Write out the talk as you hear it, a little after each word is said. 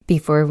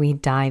Before we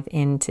dive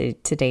into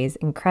today's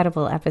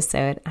incredible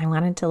episode, I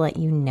wanted to let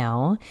you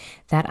know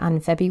that on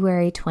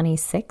February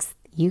 26th,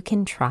 you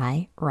can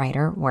try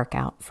Writer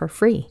Workout for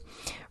free.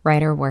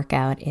 Writer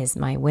Workout is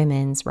my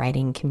women's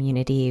writing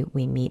community.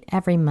 We meet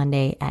every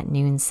Monday at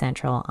noon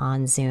Central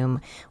on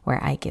Zoom,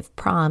 where I give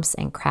prompts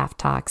and craft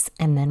talks,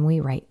 and then we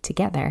write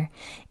together.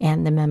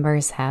 And the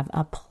members have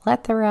a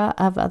plethora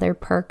of other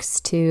perks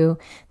too.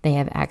 They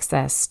have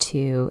access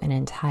to an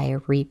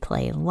entire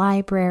replay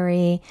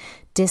library,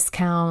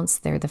 discounts.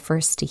 They're the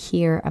first to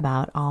hear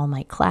about all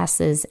my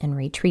classes and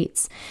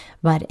retreats.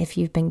 But if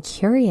you've been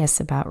curious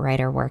about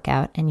Writer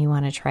Workout and you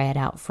want to try it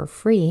out for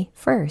free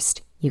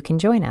first, you can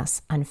join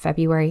us on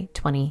February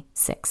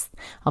 26th.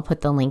 I'll put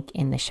the link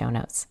in the show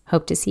notes.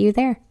 Hope to see you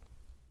there.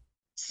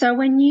 So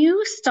when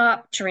you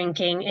stop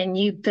drinking and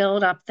you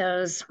build up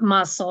those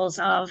muscles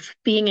of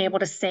being able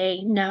to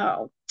say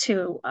no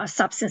to a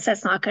substance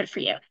that's not good for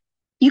you,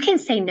 you can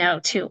say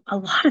no to a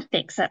lot of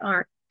things that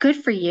aren't good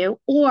for you,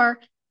 or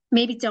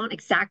maybe don't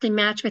exactly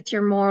match with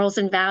your morals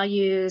and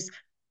values,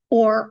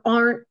 or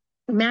aren't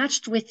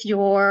matched with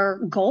your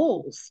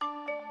goals.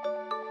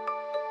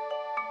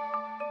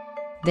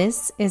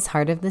 This is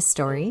Heart of the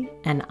Story,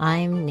 and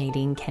I'm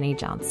Nadine Kenny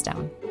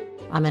Johnstone.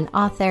 I'm an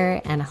author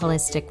and a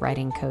holistic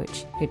writing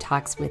coach who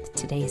talks with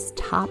today's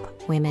top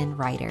women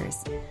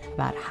writers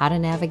about how to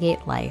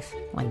navigate life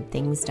when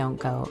things don't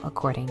go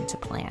according to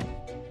plan.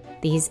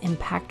 These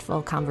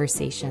impactful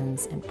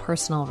conversations and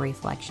personal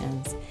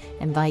reflections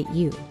invite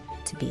you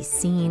to be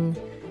seen,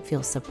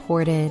 feel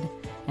supported,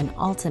 and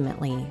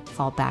ultimately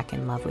fall back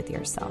in love with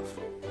yourself.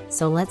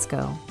 So let's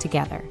go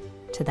together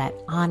to that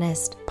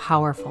honest,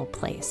 powerful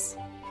place,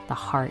 the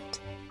heart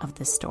of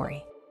the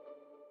story.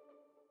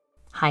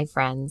 Hi,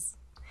 friends.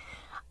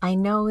 I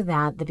know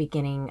that the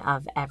beginning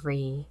of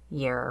every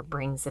year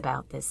brings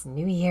about this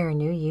new year,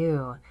 new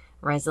you,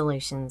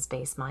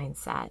 resolutions-based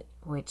mindset,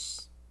 which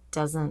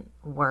doesn't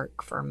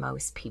work for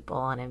most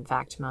people. And in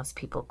fact, most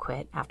people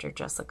quit after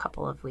just a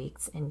couple of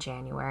weeks in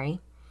January.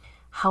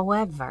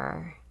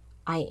 However,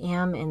 I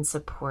am in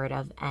support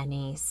of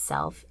any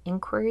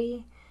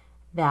self-inquiry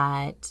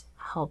that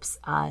helps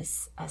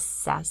us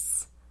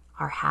assess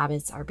our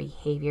habits, our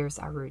behaviors,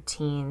 our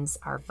routines,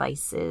 our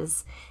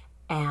vices,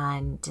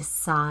 and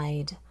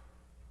decide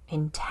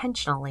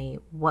intentionally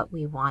what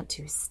we want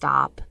to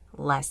stop,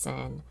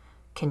 lessen,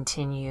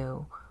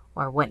 continue,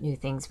 or what new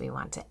things we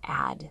want to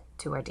add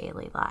to our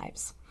daily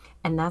lives.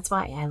 And that's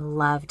why I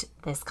loved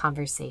this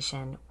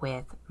conversation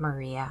with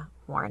Maria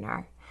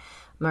Warner.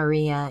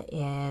 Maria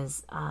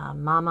is a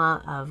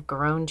mama of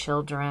grown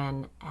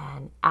children,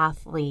 an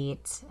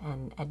athlete,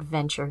 an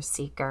adventure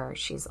seeker.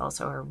 She's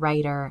also a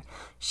writer.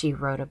 She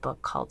wrote a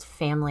book called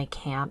Family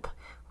Camp,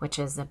 which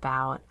is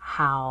about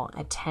how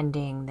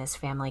attending this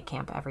family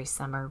camp every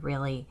summer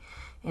really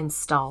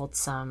installed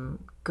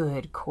some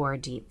good core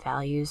deep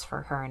values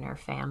for her and her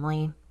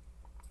family.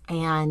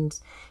 And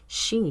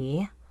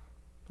she,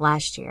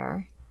 last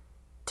year,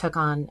 took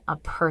on a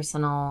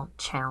personal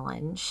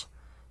challenge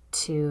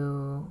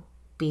to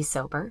be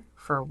sober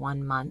for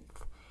 1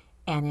 month,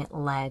 and it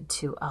led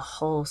to a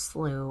whole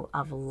slew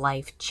of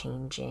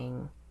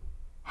life-changing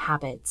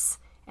habits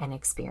and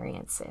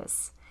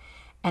experiences.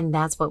 And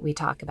that's what we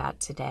talk about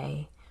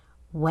today.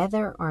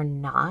 Whether or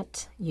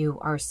not you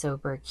are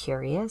sober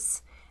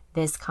curious,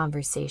 this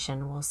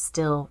conversation will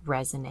still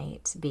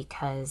resonate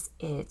because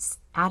it's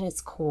at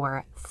its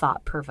core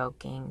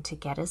thought-provoking to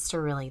get us to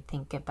really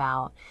think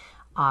about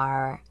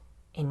our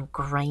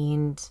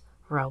ingrained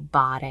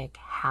robotic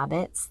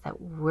habits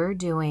that we're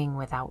doing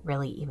without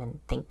really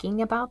even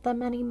thinking about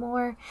them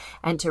anymore,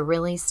 and to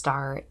really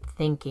start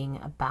thinking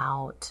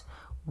about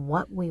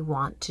what we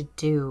want to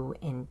do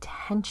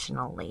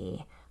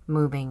intentionally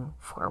moving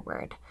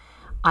forward.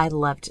 I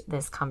loved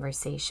this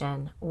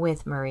conversation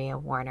with Maria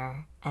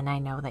Warner, and I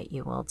know that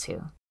you will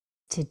too.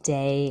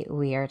 Today,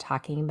 we are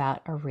talking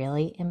about a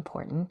really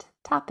important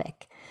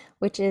topic,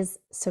 which is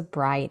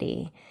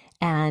sobriety,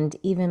 and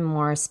even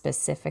more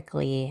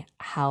specifically,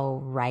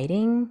 how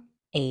writing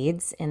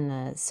aids in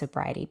the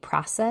sobriety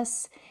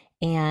process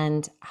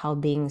and how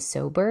being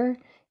sober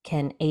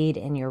can aid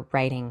in your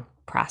writing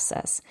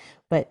process.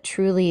 But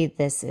truly,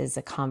 this is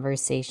a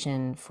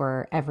conversation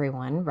for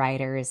everyone,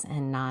 writers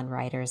and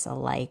non-writers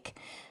alike.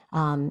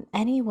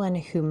 Anyone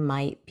who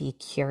might be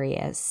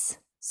curious,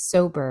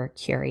 sober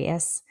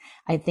curious,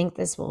 I think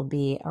this will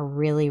be a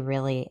really,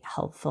 really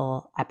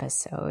helpful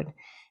episode,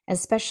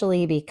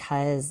 especially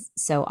because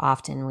so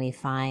often we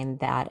find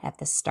that at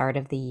the start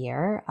of the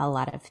year, a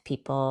lot of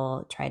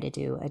people try to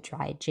do a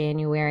dry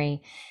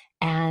January.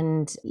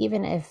 And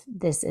even if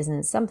this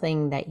isn't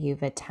something that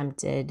you've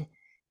attempted,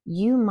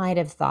 you might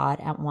have thought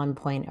at one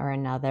point or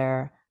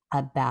another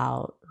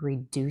about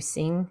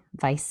reducing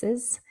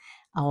vices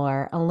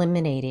or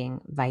eliminating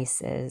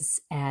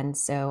vices. And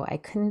so I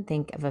couldn't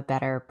think of a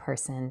better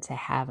person to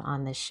have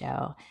on the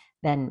show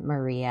than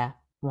Maria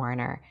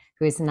Warner,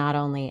 who is not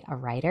only a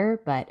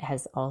writer, but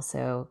has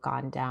also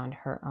gone down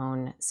her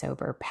own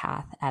sober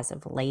path as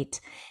of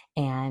late.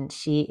 And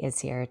she is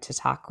here to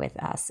talk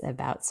with us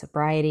about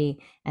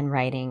sobriety and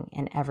writing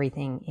and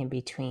everything in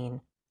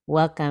between.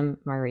 Welcome,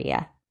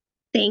 Maria.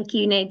 Thank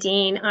you,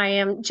 Nadine. I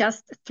am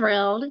just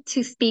thrilled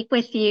to speak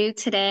with you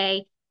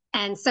today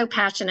and so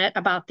passionate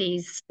about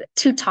these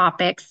two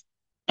topics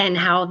and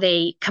how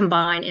they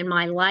combine in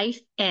my life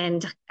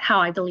and how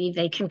I believe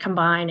they can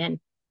combine and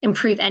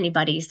improve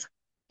anybody's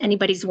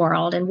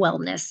world and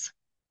wellness.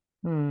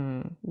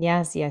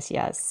 Yes, yes,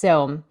 yes.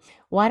 So,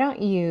 why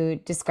don't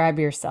you describe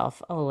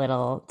yourself a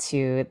little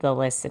to the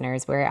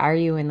listeners? Where are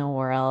you in the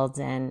world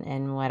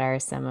and what are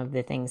some of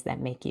the things that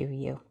make you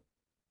you?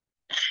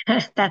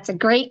 That's a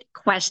great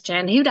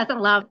question. Who doesn't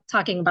love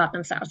talking about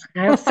themselves?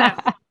 So,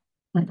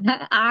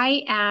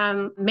 I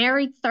am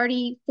married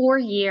 34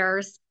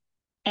 years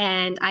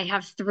and I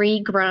have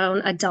three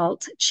grown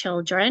adult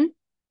children.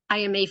 I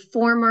am a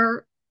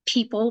former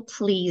people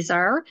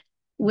pleaser,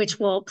 which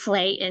will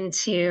play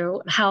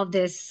into how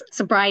this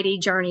sobriety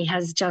journey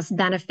has just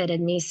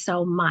benefited me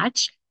so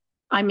much.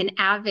 I'm an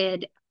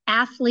avid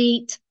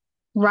athlete,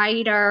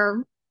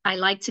 writer. I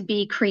like to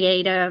be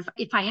creative.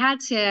 If I had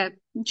to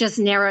just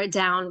narrow it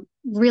down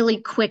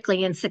really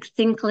quickly and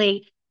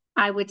succinctly,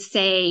 I would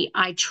say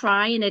I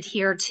try and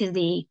adhere to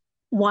the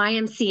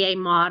YMCA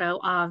motto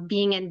of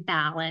being in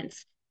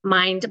balance,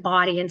 mind,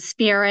 body, and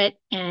spirit,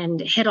 and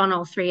hit on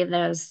all three of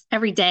those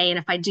every day. And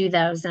if I do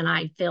those, then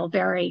I feel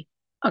very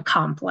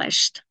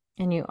accomplished.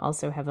 And you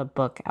also have a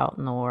book out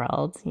in the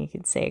world. You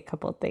could say a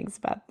couple of things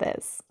about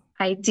this.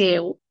 I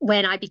do.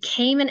 When I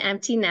became an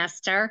empty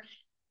nester,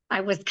 I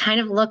was kind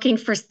of looking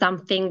for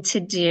something to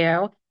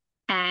do.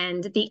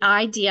 And the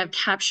idea of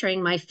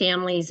capturing my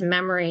family's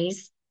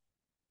memories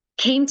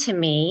came to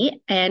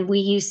me. And we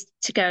used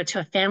to go to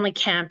a family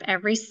camp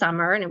every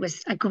summer. And it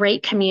was a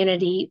great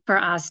community for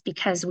us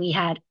because we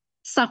had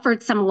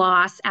suffered some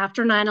loss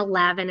after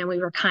 9/11 and we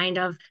were kind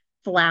of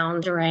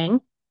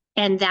floundering.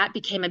 And that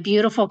became a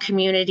beautiful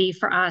community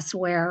for us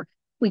where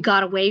we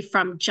got away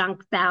from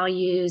junk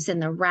values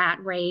and the rat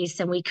race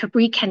and we could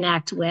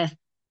reconnect with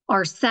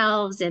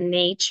ourselves and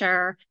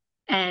nature.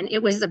 And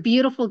it was a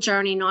beautiful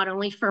journey, not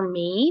only for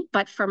me,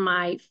 but for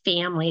my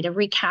family to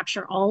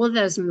recapture all of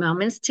those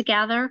moments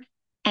together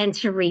and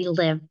to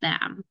relive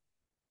them.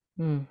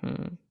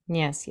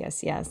 Yes,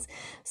 yes, yes.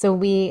 So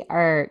we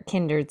are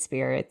kindred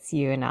spirits,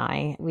 you and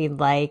I. We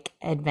like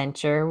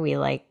adventure, we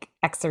like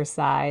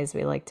exercise,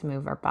 we like to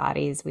move our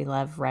bodies, we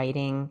love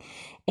writing.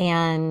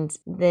 And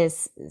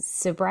this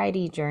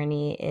sobriety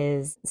journey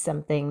is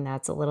something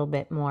that's a little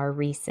bit more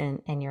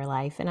recent in your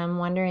life. And I'm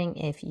wondering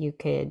if you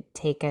could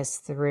take us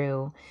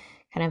through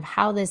kind of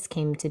how this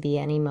came to be,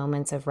 any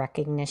moments of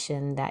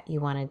recognition that you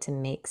wanted to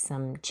make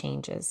some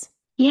changes.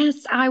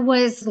 Yes, I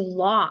was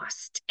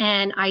lost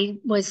and I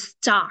was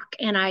stuck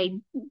and I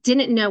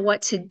didn't know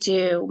what to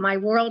do. My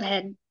world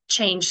had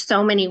changed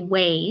so many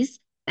ways.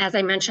 As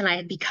I mentioned, I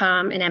had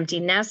become an empty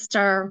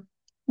nester.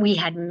 We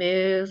had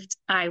moved.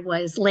 I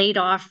was laid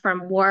off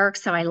from work,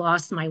 so I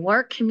lost my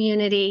work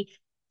community.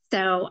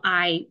 So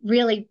I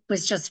really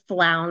was just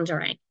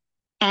floundering.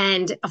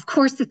 And of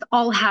course, this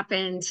all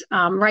happened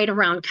right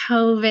around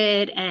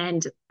COVID.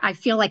 And I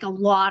feel like a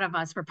lot of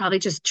us were probably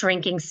just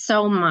drinking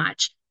so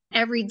much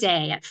every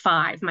day at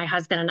 5. My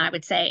husband and I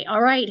would say, "All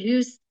right,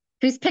 who's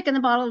picking the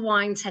bottle of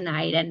wine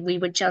tonight?" And we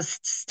would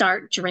just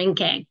start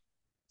drinking.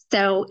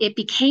 So it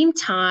became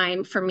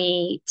time for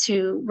me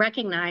to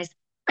recognize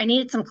I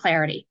needed some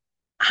clarity.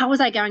 How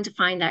was I going to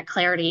find that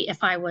clarity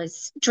if I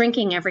was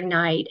drinking every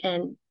night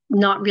and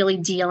not really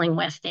dealing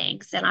with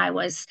things? And I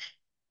was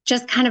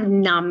just kind of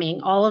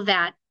numbing all of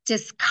that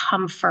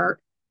discomfort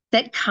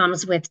that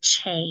comes with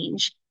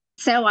change.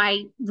 So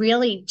I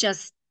really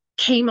just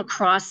came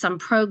across some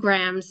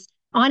programs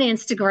on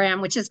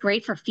Instagram, which is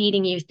great for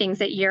feeding you things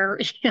that you're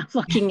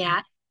looking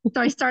at. So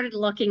I started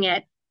looking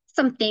at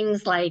some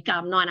things like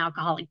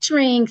non-alcoholic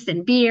drinks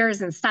and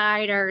beers and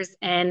ciders.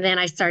 And then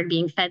I started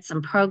being fed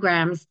some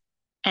programs.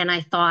 And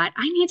I thought,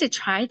 I need to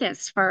try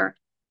this for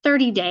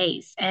 30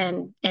 days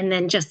and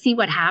then just see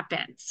what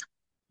happens.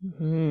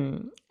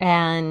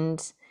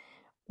 And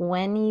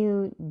when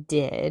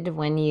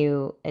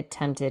you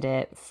attempted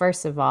it,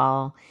 first of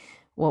all,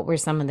 what were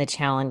some of the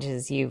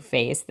challenges you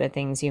faced, the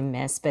things you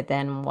missed, but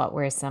then what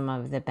were some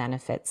of the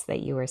benefits that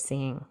you were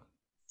seeing?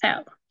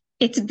 So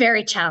it's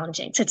very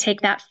challenging to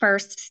take that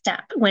first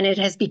step when it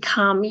has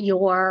become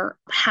your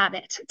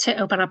habit to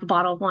open up a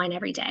bottle of wine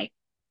every day.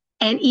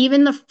 And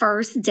even the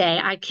first day,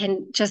 I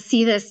can just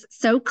see this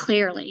so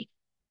clearly.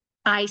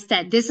 I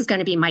said, this is going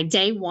to be my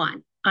day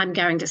one. I'm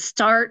going to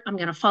start. I'm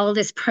going to follow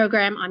this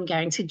program. I'm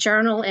going to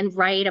journal and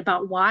write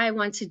about why I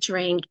want to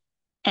drink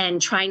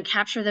and try and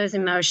capture those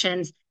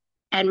emotions.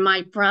 And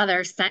my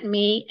brother sent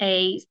me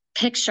a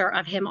picture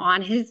of him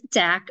on his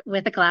deck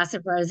with a glass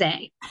of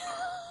rosé.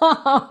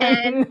 Oh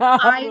And no.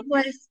 I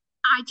was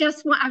like, I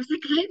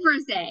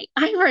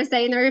have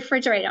rosé in the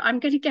refrigerator. I'm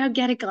going to go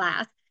get a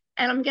glass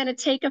and I'm going to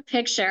take a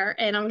picture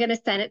and I'm going to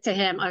send it to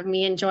him of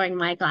me enjoying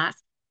my glass.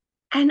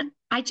 And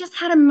I just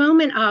had a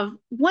moment of,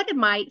 what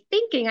am I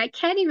thinking? I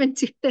can't even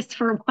do this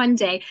for one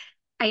day.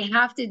 I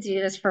have to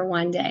do this for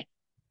one day.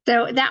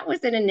 So that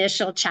was an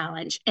initial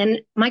challenge.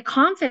 And my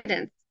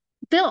confidence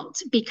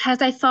built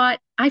because I thought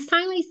I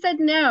finally said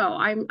no.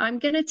 I'm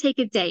going to take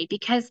a day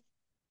because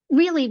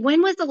really,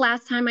 when was the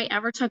last time I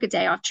ever took a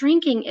day off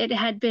drinking? It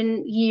had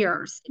been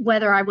years,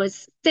 whether I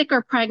was sick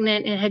or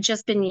pregnant, it had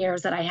just been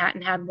years that I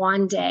hadn't had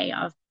one day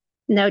of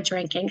no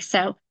drinking.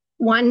 So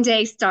one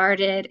day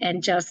started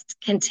and just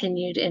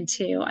continued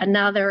into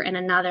another and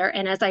another.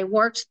 And as I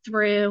worked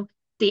through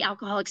the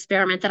alcohol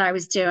experiment that I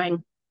was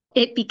doing,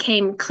 it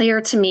became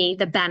clear to me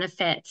the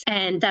benefits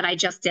and that I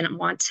just didn't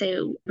want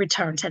to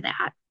return to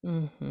that.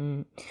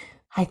 Hmm.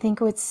 I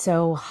think what's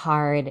so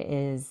hard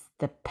is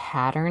the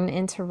pattern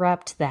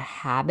interrupt, the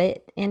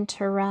habit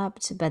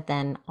interrupt, but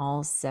then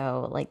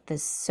also like the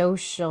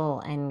social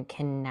and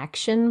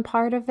connection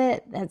part of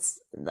it. That's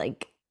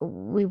like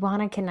we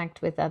want to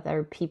connect with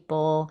other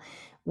people.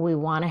 We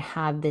want to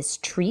have this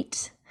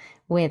treat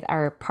with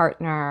our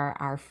partner,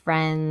 our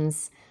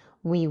friends.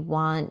 We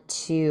want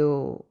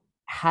to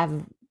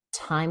have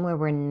time where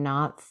we're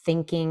not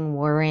thinking,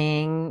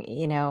 worrying,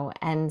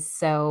 and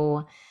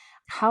so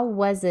how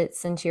was it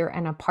since you're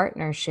in a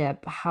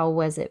partnership? How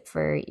was it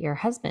for your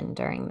husband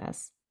during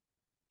this?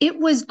 It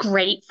was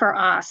great for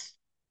us.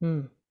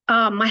 Mm.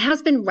 My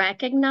husband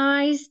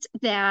recognized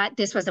that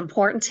this was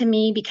important to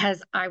me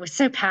because I was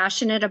so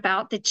passionate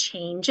about the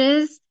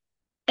changes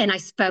and I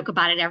spoke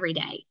about it every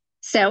day.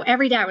 So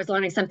every day I was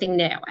learning something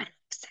new. And I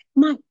was like,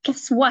 Mom,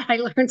 guess what I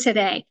learned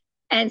today?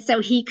 And so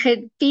he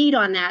could feed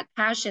on that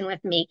passion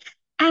with me.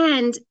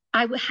 And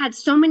I had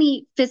so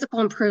many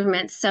physical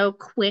improvements so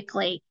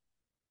quickly.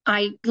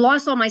 I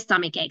lost all my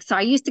stomach aches. So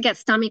I used to get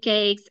stomach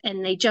aches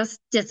and they just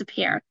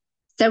disappeared.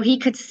 So he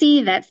could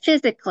see that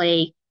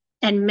physically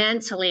and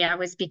mentally I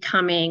was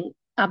becoming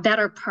a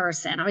better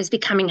person. I was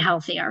becoming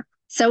healthier.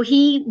 So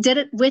he did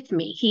it with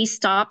me. He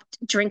stopped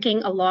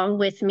drinking along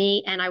with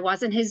me, and I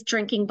wasn't his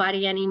drinking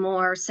buddy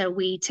anymore. So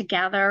we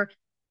together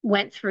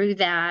went through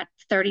that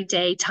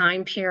 30-day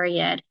time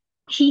period.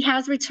 He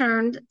has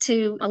returned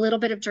to a little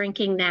bit of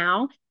drinking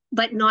now,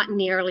 but not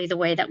nearly the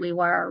way that we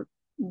were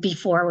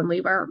before when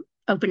we were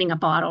opening a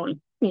bottle,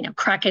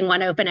 cracking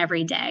one open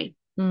every day.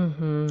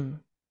 Hmm.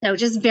 So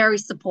just very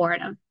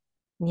supportive.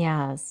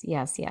 Yes,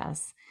 yes,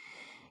 yes.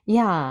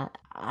 Yeah,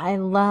 I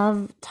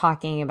love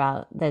talking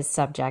about this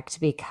subject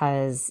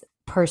because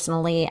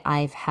personally,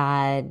 I've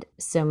had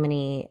so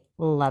many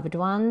loved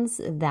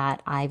ones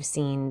that I've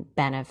seen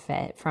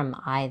benefit from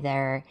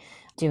either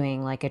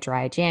doing like a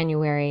dry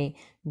January,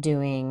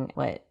 doing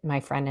what my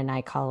friend and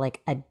I call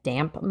like a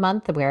damp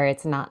month where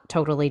it's not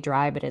totally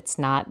dry, but it's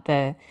not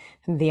the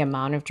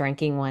amount of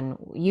drinking one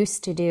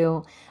used to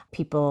do.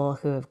 People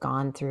who have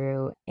gone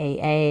through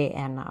AA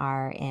and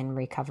are in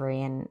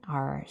recovery and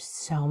are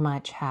so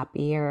much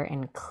happier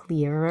and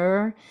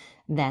clearer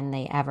than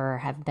they ever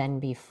have been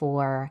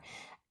before.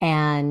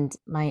 And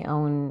my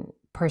own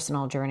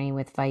personal journey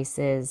with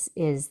vices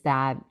is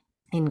that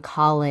in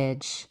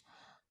college,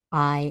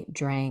 I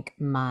drank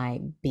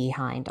my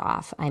behind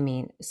off. I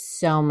mean,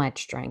 so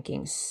much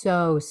drinking,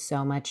 so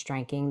much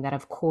drinking that,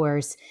 of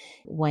course,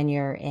 when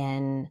you're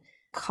in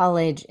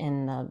college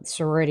in the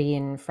sorority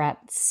and frat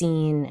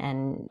scene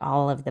and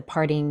all of the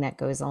partying that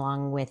goes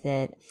along with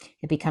it,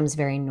 it becomes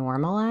very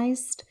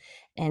normalized.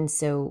 And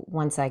so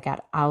once I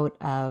got out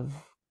of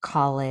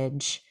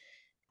college,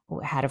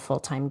 had a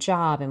full-time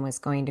job and was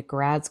going to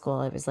grad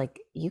school, it was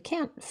like you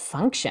can't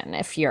function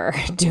if you're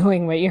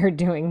doing what you're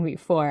doing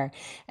before.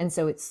 And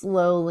so it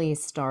slowly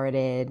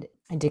started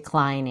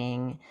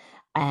declining,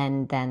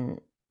 and then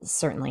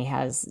certainly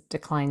has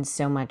declined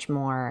so much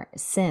more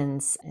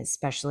since,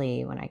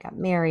 especially when I got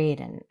married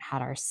and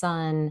had our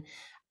son.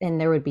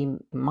 And there would be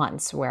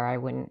months where I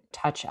wouldn't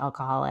touch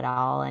alcohol at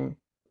all. And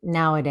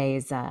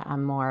nowadays,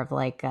 I'm more of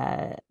like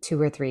a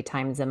 2 or 3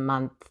 times a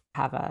month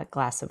have a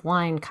glass of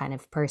wine kind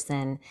of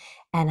person.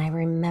 And I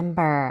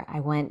remember I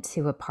went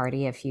to a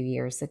party a few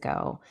years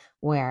ago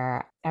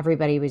where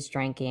everybody was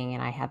drinking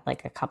and I had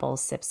like a couple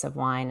sips of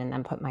wine and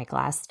then put my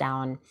glass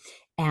down.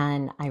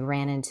 And I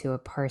ran into a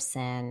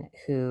person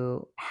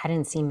who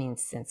hadn't seen me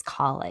since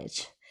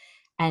college.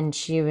 And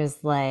she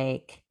was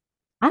like,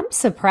 I'm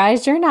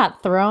surprised you're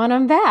not throwing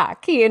them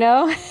back.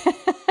 And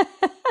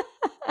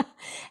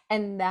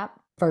that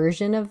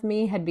version of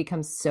me had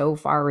become so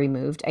far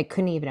removed. I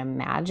couldn't even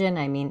imagine.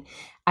 I mean,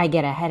 I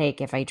get a headache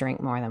if I drink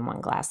more than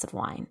one glass of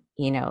wine,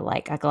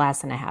 like a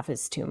glass and a half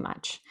is too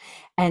much.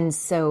 And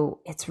so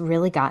it's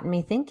really gotten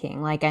me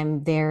thinking, like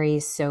I'm very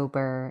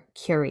sober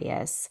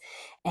curious,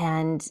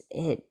 and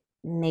it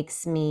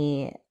makes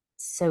me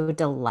so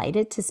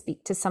delighted to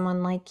speak to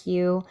someone like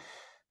you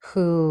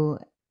who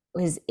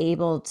was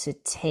able to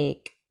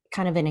take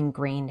kind of an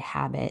ingrained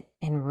habit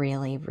and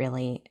really,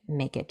 really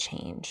make a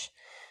change.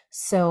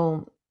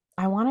 So,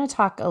 I want to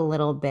talk a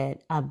little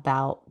bit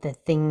about the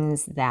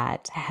things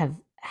that have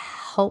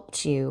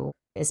helped you,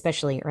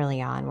 especially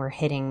early on. We're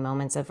hitting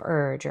moments of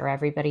urge, or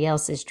everybody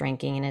else is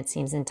drinking and it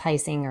seems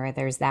enticing, or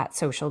there's that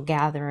social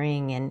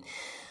gathering. And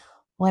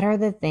what are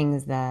the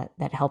things that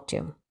helped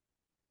you?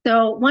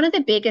 So one of the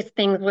biggest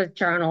things was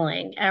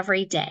journaling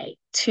every day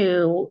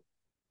to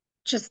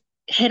just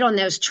hit on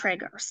those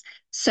triggers.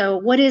 So,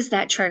 what is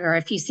that trigger?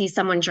 If you see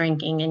someone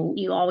drinking and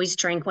you always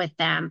drink with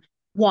them,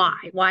 why?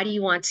 Why do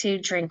you want to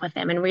drink with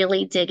them? And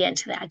really dig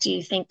into that. Do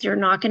you think you're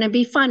not going to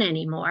be fun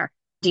anymore?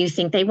 Do you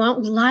think they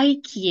won't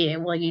like you?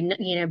 Will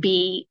you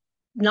be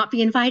not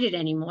be invited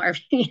anymore?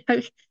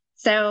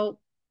 So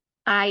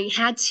I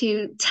had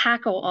to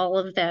tackle all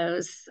of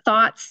those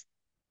thoughts.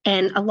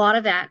 And a lot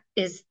of that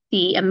is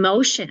the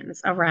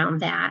emotions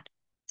around that.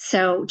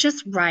 So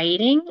just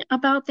writing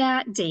about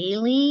that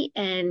daily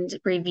and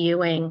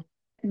reviewing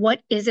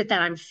what is it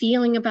that I'm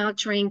feeling about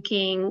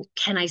drinking?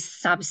 Can I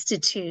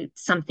substitute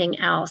something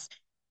else?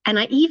 And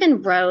I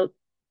even wrote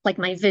like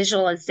my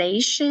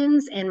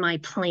visualizations and my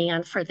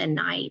plan for the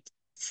night,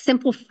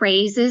 simple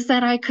phrases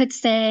that I could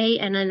say,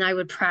 and then I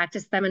would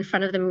practice them in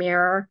front of the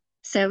mirror.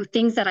 So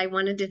things that I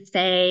wanted to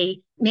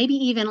say, maybe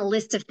even a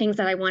list of things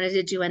that I wanted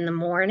to do in the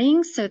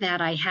morning so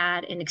that I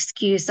had an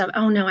excuse of,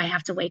 oh no, I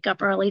have to wake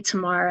up early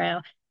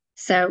tomorrow.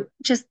 So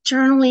just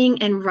journaling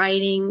and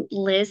writing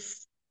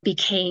lists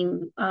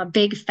became a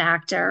big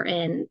factor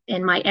in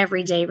my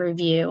everyday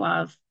review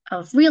of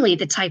really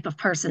the type of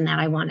person that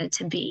I wanted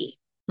to be.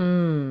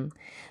 Mm.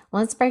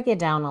 Let's break it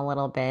down a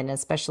little bit,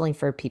 especially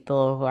for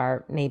people who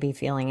are maybe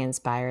feeling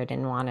inspired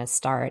and want to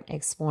start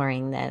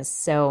exploring this.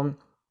 So,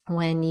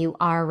 when you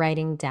are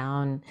writing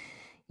down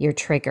your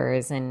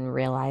triggers and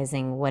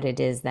realizing what it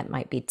is that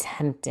might be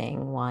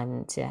tempting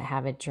one to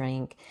have a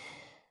drink,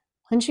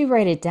 once you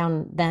write it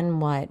down, then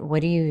what?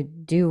 What do you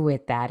do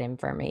with that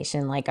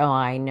information? Like, oh,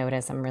 I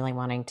notice I'm really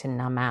wanting to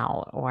numb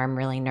out, or I'm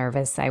really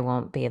nervous I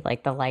won't be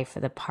like the life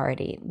of the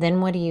party.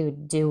 Then what do you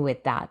do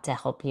with that to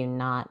help you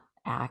not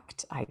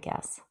act, I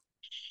guess?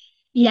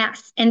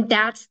 Yes, and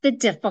that's the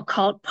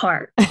difficult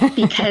part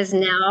because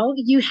now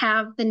you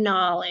have the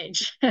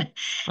knowledge.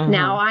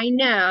 Now Uh-huh. I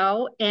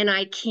know, and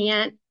I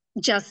can't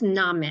just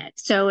numb it.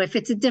 So if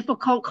it's a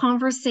difficult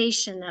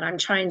conversation that I'm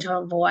trying to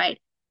avoid,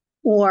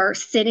 or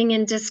sitting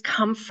in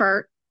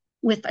discomfort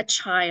with a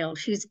child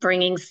who's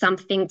bringing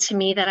something to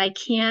me that I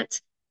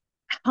can't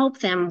help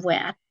them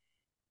with,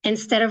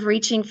 instead of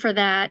reaching for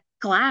that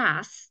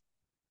glass,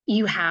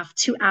 you have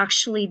to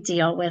actually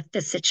deal with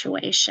the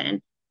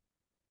situation.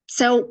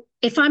 So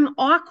if I'm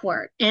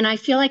awkward and I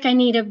feel like I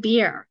need a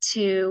beer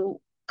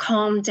to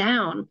calm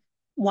down,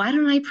 why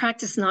don't I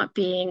practice not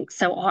being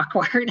so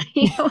awkward?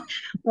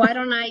 Why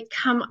don't I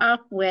come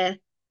up with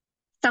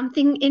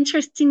something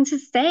interesting to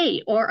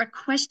say or a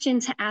question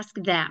to ask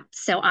them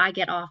so I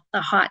get off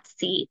the hot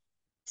seat?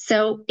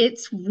 So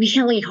it's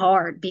really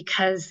hard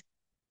because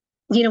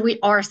we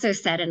are so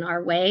set in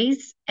our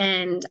ways.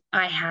 And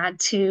I had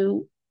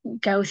to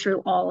go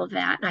through all of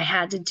that. I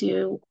had to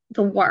do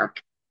the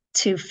work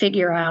to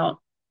figure out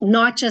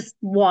not just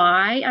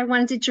why I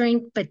wanted to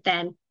drink, but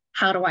then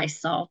how do I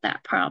solve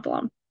that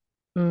problem?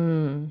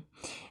 Mm.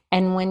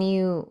 And when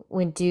you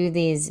would do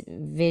these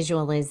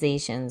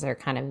visualizations or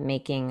kind of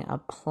making a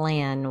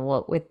plan,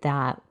 what would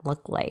that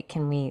look like?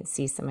 Can we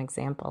see some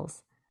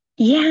examples?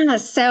 Yeah.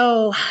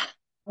 So,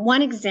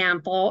 one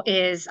example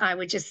is I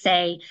would just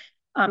say,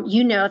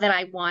 that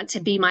I want to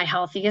be my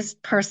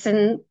healthiest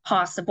person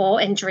possible,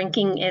 and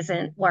drinking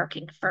isn't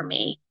working for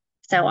me.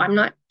 So I'm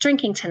not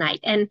drinking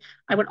tonight. And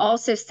I would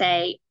also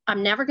say,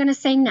 I'm never going to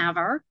say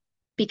never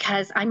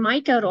because I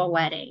might go to a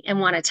wedding and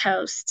want to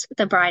toast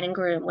the bride and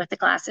groom with a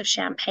glass of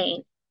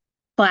champagne.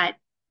 But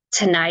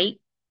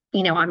tonight,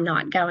 I'm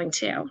not going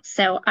to.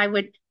 So I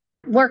would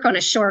work on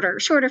a shorter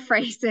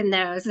phrase than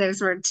those. Those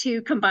were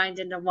two combined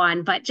into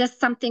one, but just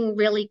something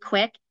really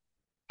quick.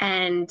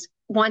 And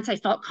once I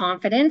felt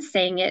confident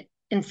saying it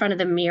in front of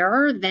the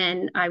mirror,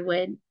 then I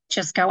would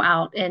just go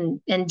out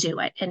and do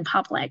it in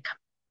public.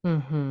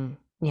 Hmm.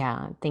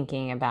 Yeah,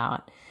 thinking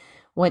about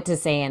what to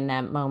say in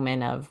that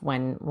moment of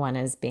when one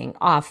is being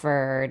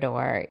offered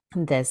or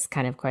this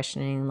kind of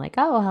questioning, like,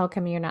 oh, how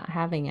come you're not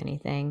having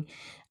anything?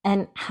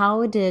 And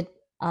how did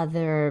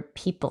other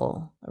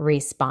people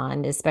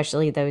respond,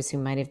 especially those who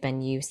might have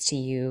been used to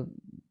you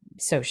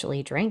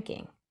socially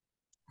drinking?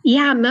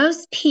 Yeah,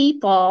 most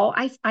people,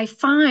 I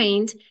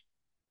find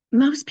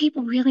most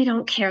people really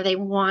don't care. They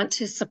want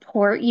to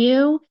support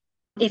you.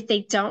 If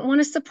they don't want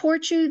to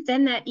support you,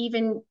 then that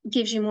even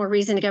gives you more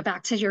reason to go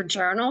back to your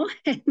journal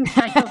and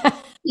kind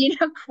of,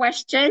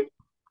 question,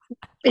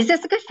 is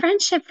this a good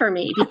friendship for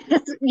me?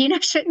 Because,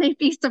 shouldn't they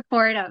be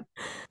supportive?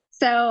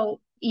 So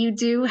you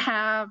do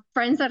have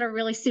friends that are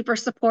really super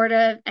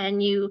supportive,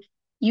 and you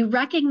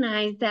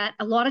recognize that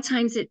a lot of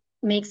times it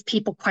makes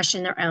people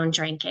question their own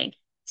drinking.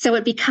 So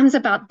it becomes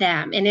about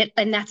them,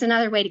 and that's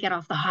another way to get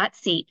off the hot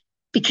seat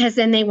because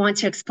then they want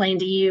to explain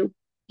to you,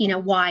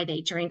 why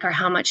they drink or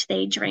how much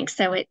they drink.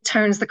 So it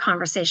turns the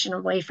conversation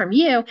away from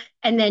you,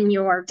 and then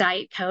your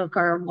Diet Coke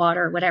or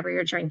water, whatever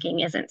you're drinking,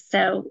 isn't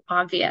so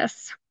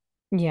obvious.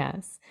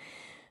 Yes.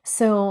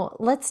 So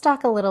let's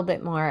talk a little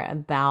bit more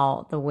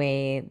about the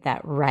way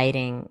that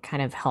writing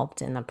kind of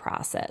helped in the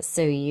process.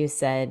 So you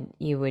said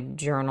you would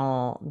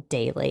journal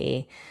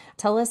daily.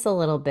 Tell us a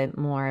little bit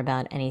more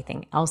about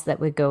anything else that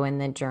would go in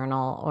the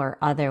journal or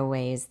other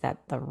ways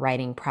that the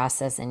writing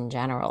process in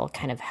general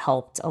kind of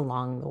helped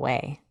along the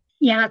way.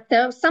 Yeah,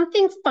 so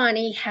something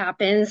funny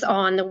happens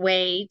on the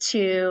way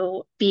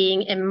to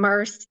being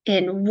immersed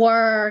in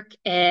work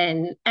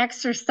and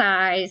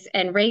exercise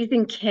and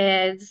raising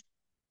kids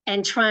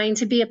and trying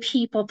to be a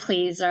people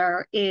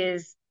pleaser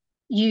is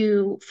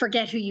you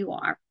forget who you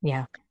are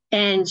Yeah.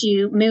 and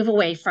you move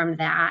away from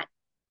that.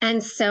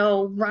 And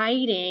so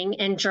writing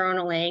and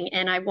journaling,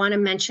 and I want to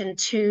mention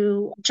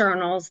two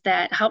journals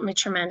that helped me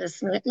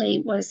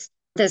tremendously was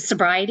the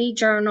sobriety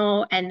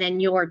journal and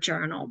then your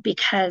journal,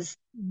 because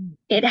Mm.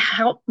 it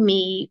helped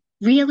me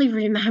really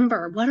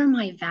remember what are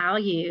my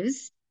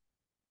values,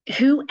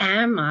 who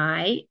am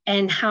I,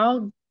 and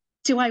how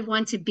do I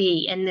want to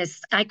be in this?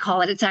 I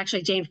call it, it's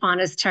actually Jane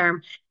Fonda's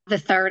term, the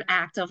third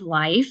act of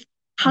life.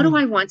 How do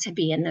Mm. I want to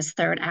be in this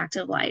third act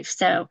of life?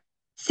 So,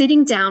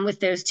 sitting down with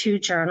those two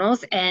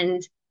journals,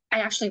 and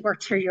I actually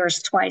worked through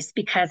yours twice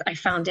because I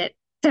found it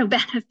so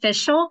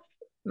beneficial.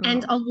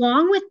 And Oh,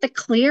 along with the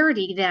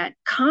clarity that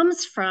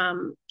comes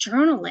from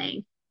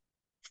journaling,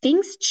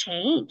 things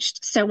changed.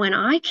 So when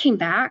I came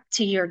back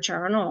to your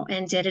journal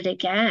and did it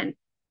again,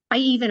 I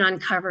even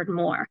uncovered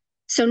more.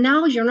 So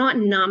now you're not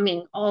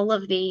numbing all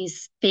of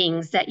these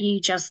things that you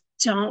just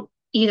don't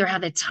either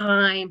have the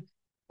time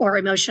or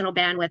emotional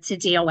bandwidth to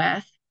deal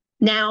with.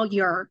 Now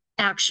you're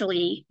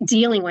actually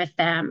dealing with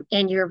them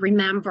and you're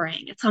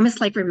remembering. It's almost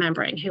like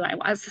remembering who I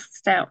was.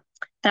 So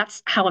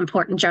that's how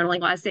important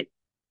journaling was.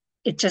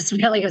 It just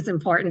really was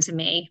important to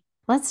me.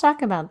 let's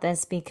talk about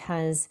this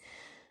because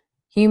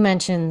you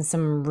mentioned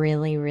some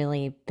really,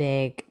 really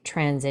big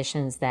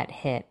transitions that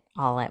hit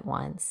all at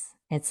once.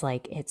 It's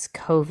like it's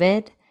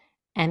COVID,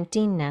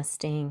 empty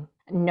nesting,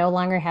 no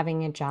longer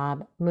having a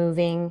job,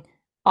 moving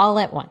all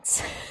at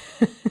once.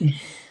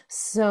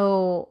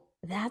 So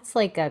that's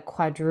like a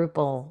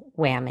quadruple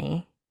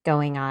whammy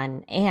going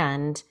on.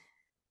 And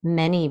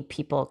many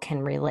people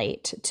can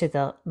relate to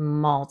the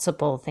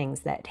multiple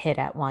things that hit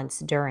at once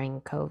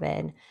during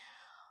COVID.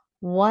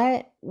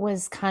 What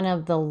was kind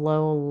of the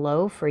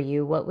low for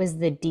you? What was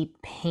the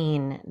deep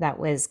pain that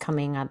was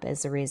coming up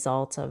as a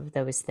result of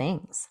those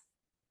things?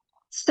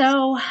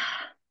 So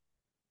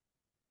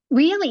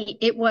really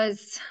it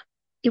was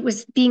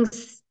being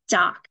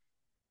stuck,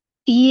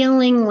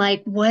 feeling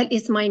like, what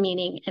is my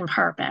meaning and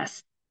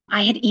purpose?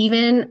 I had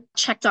even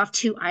checked off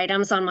two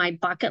items on my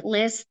bucket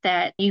list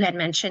that you had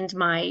mentioned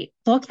my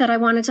book that I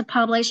wanted to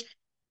publish.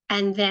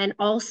 And then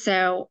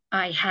also,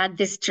 I had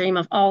this dream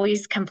of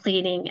always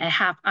completing a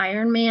half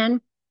Ironman.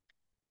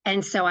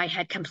 And so I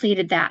had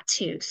completed that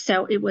too.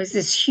 So it was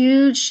this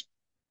huge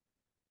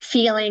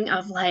feeling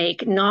of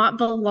like not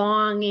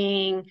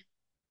belonging.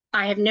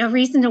 I have no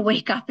reason to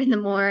wake up in the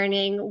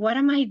morning. What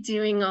am I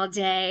doing all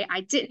day?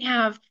 I didn't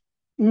have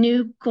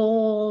new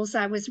goals.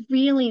 I was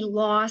really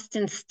lost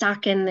and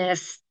stuck in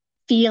this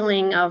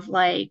feeling of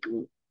like,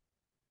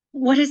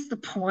 what is the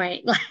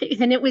point? Like,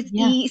 and it was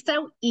Yeah.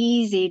 so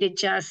easy to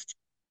just,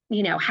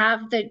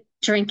 have the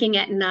drinking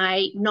at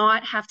night,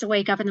 not have to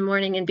wake up in the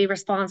morning and be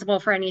responsible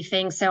for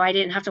anything. So I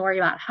didn't have to worry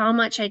about how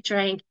much I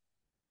drank.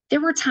 There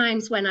were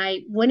times when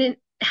I wouldn't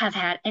have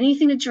had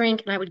anything to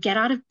drink and I would get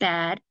out of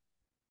bed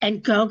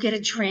and go get a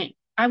drink.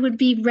 I would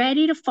be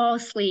ready to fall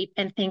asleep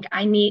and think,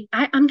 I'm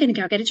going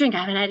to go get a drink.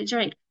 I haven't had a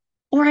drink.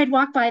 Or I'd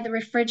walk by the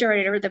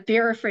refrigerator, the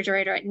beer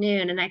refrigerator at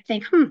noon, and I'd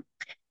think, is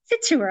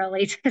it too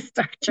early to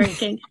start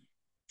drinking?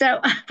 So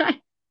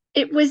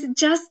it was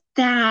just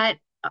that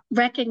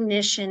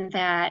recognition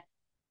that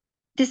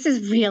this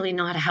is really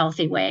not a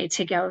healthy way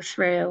to go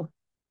through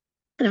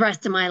the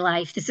rest of my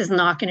life. This is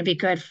not going to be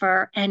good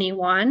for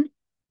anyone.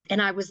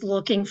 And I was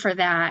looking for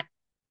that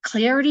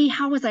clarity.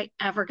 How was I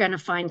ever going to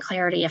find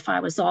clarity if I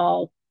was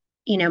all,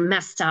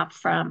 messed up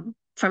from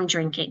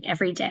drinking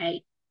every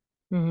day?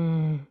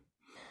 Mm.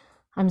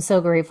 I'm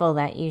so grateful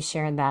that you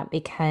shared that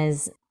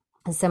because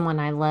someone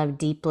I love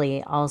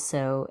deeply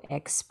also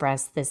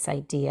expressed this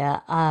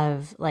idea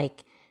of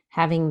like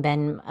having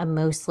been a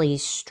mostly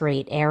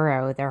straight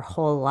arrow their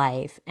whole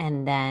life.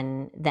 And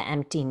then the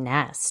empty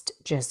nest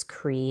just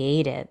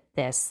created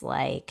this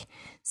like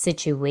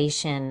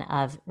situation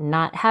of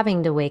not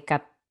having to wake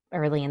up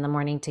early in the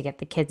morning to get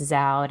the kids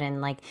out.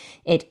 And like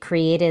it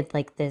created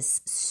like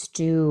this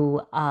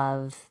stew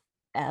of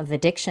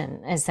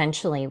addiction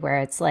essentially where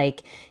it's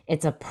like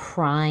it's a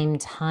prime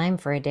time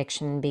for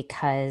addiction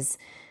because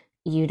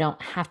you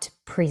don't have to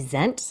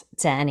present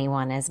to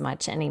anyone as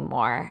much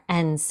anymore.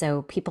 And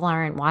so people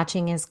aren't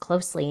watching as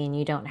closely and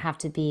you don't have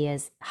to be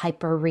as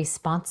hyper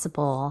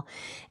responsible.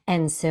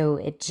 And so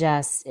it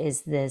just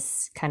is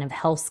this kind of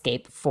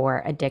hellscape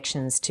for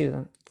addictions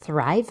to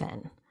thrive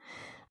in.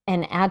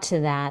 And add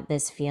to that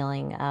this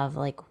feeling of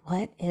like,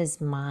 what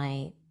is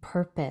my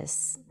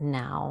purpose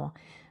now?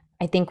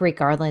 I think,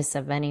 regardless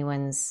of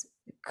anyone's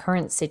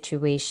current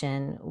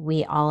situation,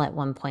 we all at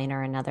one point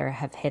or another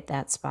have hit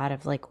that spot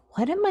of like,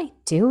 what am I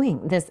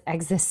doing? This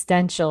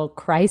existential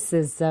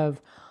crisis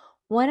of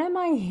what am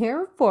I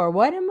here for?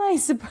 What am I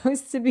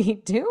supposed to be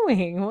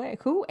doing?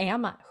 Who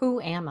am I? Who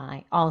am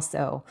I?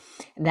 Also,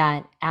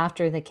 that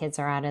after the kids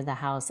are out of the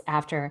house,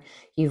 after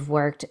you've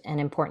worked an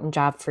important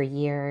job for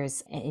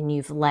years and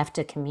you've left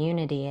a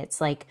community,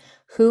 it's like,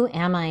 who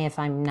am I if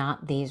I'm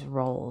not these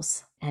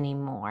roles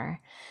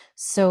anymore?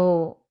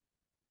 So,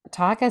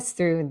 talk us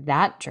through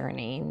that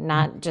journey,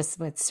 not just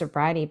with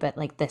sobriety, but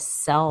like the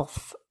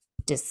self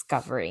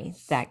discovery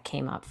that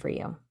came up for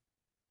you.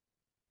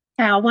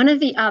 Now, one of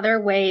the other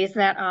ways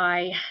that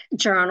I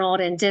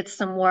journaled and did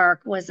some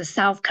work was a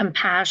self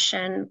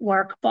compassion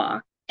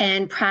workbook.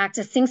 And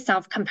practicing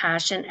self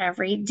compassion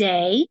every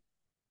day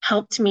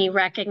helped me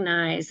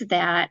recognize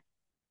that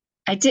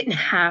I didn't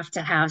have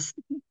to have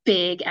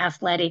big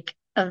athletic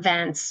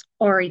events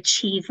or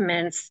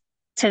achievements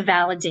to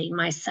validate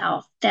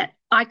myself, that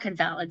I could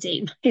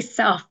validate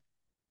myself.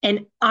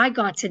 And I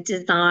got to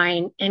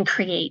design and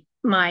create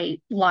my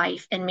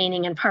life and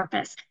meaning and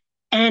purpose.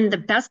 And the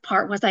best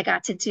part was I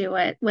got to do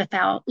it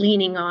without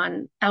leaning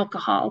on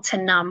alcohol to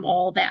numb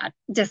all that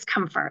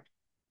discomfort.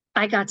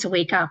 I got to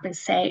wake up and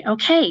say,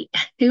 okay,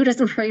 who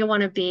doesn't really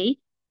want to be?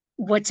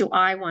 What do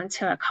I want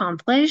to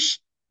accomplish?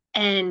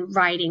 And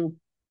writing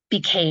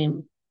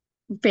became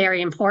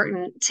very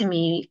important to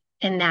me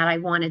in that I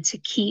wanted to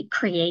keep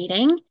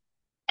creating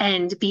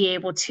and be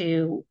able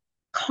to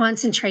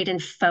concentrate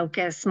and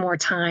focus more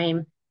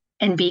time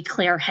and be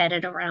clear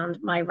headed around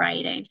my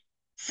writing.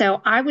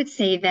 So I would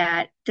say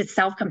that the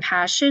self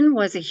compassion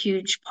was a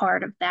huge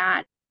part of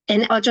that.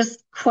 And I'll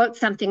just quote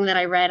something that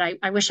I read.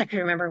 I wish I could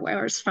remember where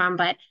it was from,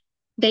 but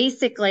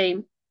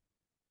basically,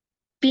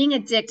 being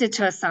addicted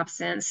to a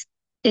substance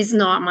is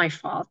not my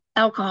fault.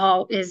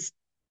 Alcohol is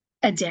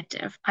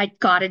addictive. I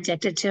got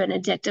addicted to an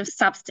addictive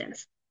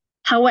substance.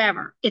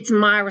 However, it's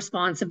my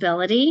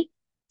responsibility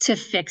to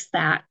fix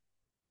that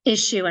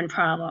issue and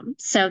problem.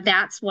 So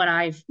that's what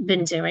I've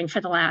been doing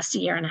for the last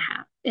year and a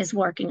half is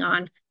working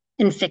on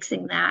and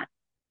fixing that.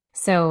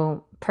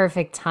 So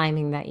perfect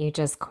timing that you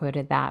just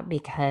quoted that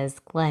because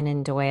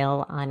Glennon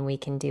Doyle on We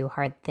Can Do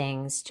Hard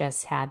Things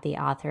just had the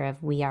author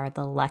of We Are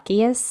the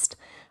Luckiest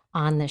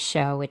on the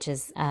show, which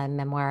is a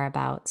memoir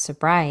about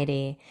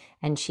sobriety.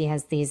 And she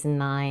has these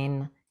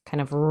 9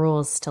 kind of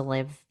rules to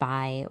live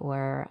by,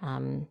 or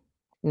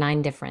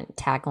 9 different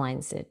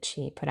taglines that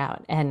she put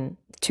out. And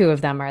 2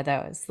 of them are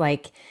those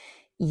like,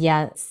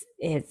 yes,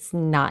 it's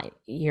not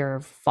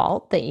your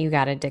fault that you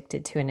got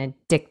addicted to an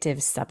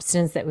addictive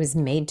substance that was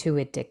made to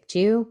addict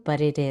you, but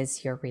it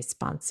is your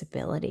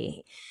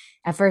responsibility.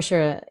 At first,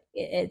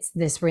 it's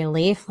this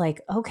relief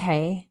like,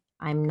 okay,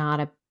 I'm not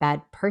a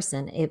bad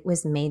person. It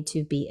was made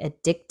to be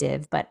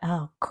addictive, but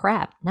oh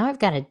crap, now I've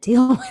got to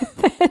deal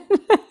with it.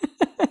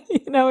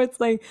 It's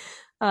like,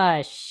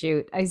 ah,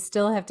 shoot, I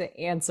still have to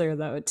answer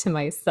though to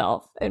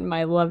myself and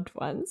my loved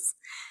ones.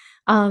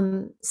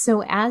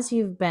 So as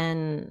you've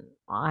been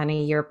on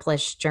a year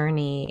plus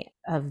journey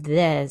of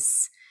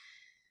this,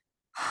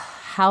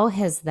 how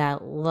has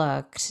that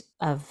looked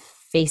of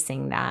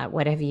facing that?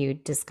 What have you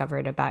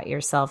discovered about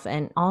yourself?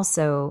 And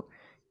also,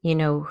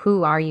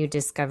 who are you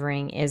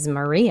discovering is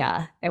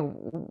Maria,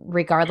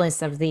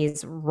 regardless of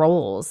these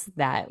roles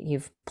that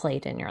you've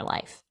played in your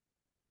life?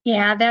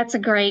 Yeah, that's a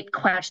great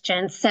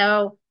question.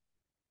 So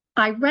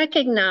I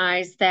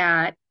recognize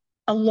that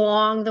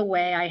along the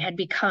way, I had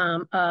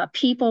become a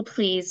people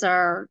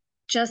pleaser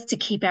just to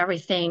keep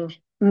everything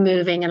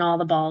moving and all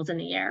the balls in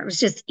the air. It was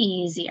just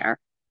easier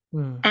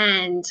Hmm.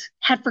 and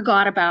had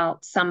forgot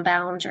about some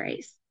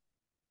boundaries.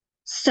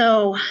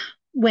 So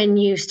when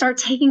you start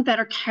taking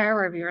better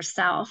care of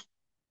yourself,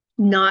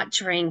 not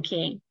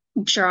drinking,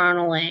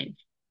 journaling,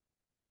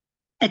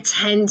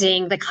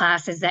 attending the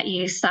classes that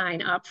you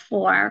sign up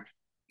for,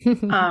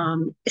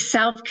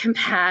 self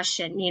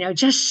compassion,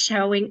 just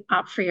showing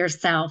up for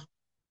yourself,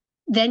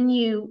 then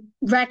you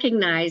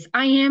recognize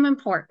I am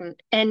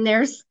important and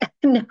there's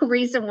no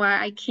reason why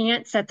I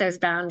can't set those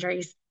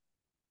boundaries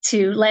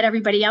to let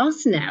everybody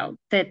else know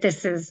that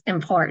this is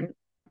important.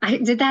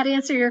 Did that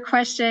answer your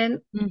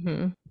question?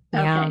 hmm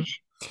Yeah. Okay.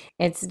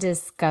 It's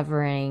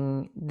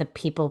discovering the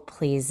people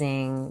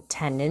pleasing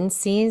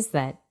tendencies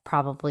that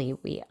probably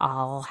we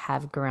all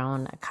have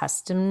grown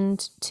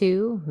accustomed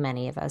to.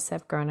 Many of us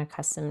have grown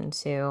accustomed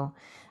to,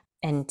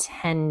 and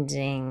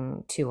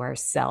tending to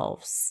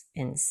ourselves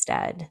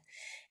instead.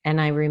 And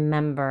I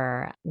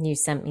remember you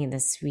sent me the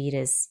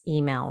sweetest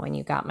email when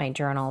you got my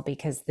journal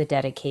because the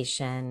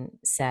dedication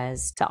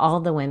says to all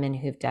the women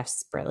who've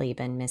desperately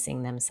been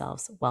missing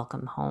themselves,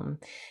 welcome home.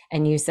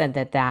 And you said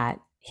that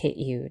hit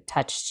you,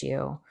 touched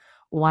you.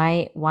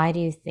 Why do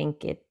you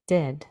think it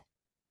did?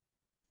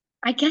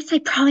 I guess I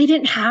probably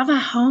didn't have a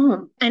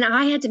home and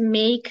I had to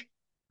make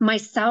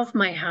myself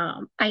my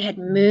home. I had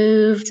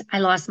moved, I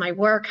lost my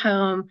work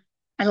home,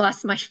 I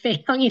lost my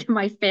family,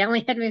 my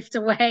family had moved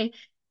away,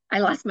 I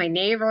lost my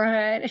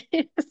neighborhood.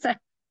 So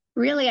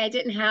really I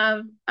didn't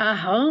have a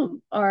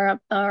home or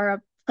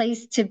a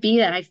place to be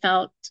that I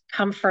felt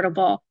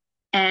comfortable.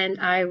 And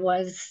I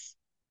was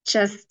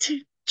just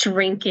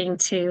drinking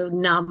to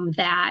numb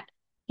that,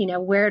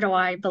 where do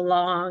I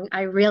belong?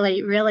 I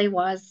really, really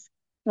was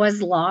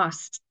was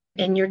lost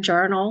in your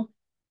journal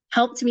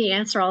helped me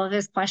answer all of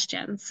those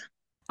questions.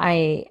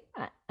 I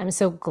I'm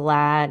so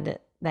glad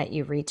that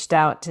you reached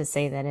out to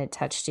say that it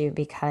touched you,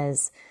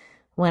 because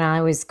when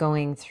I was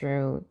going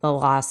through the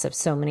loss of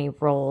so many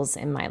roles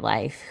in my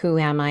life, who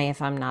am I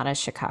if I'm not a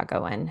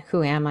Chicagoan?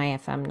 Who am I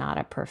if I'm not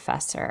a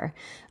professor?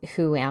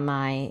 Who am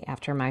I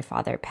after my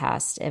father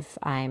passed if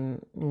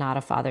I'm not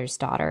a father's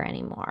daughter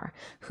anymore?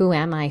 Who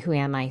am I? Who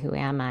am I? Who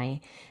am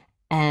I?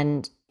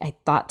 And I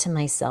thought to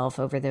myself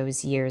over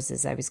those years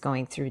as I was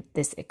going through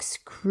this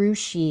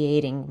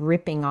excruciating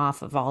ripping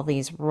off of all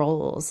these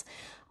roles,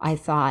 I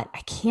thought,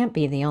 I can't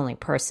be the only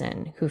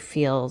person who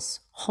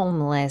feels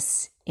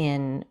homeless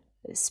in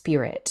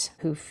spirit,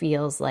 who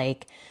feels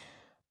like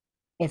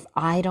if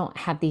I don't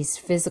have these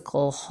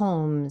physical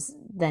homes,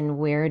 then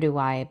where do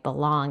I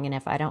belong? And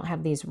if I don't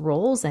have these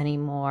roles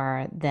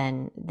anymore,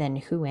 then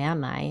who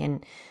am I?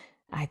 And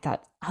I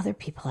thought other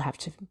people have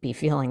to be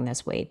feeling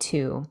this way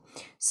too.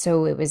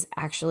 So it was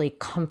actually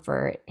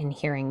comfort in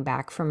hearing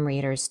back from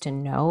readers to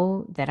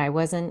know that I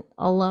wasn't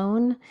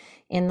alone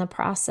in the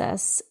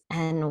process.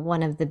 And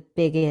one of the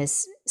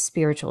biggest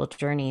spiritual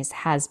journeys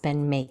has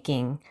been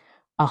making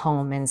a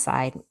home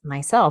inside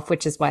myself,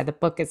 which is why the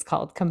book is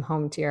called Come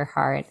Home to Your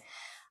Heart.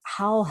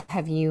 How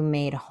have you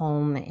made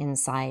home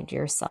inside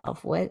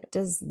yourself? What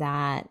does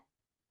that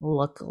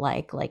look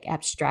like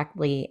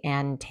abstractly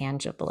and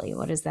tangibly?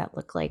 What does that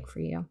look like for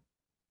you?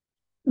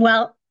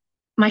 Well,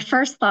 my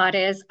first thought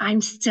is I'm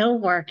still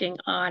working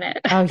on it.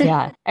 Oh,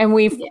 yeah. And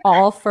we Yeah.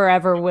 all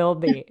forever will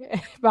be,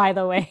 by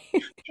the way.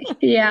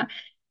 Yeah.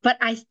 But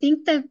I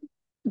think the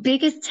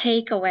biggest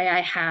takeaway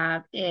I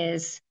have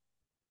is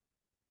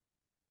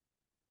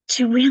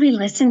to really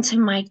listen to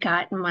my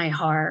gut and my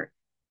heart.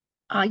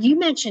 You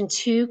mentioned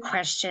two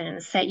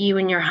questions that you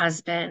and your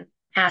husband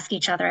ask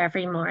each other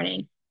every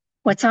morning.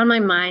 What's on my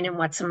mind and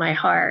what's in my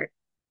heart?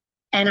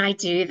 And I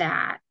do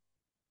that.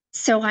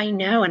 So I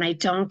know and I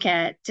don't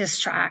get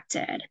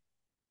distracted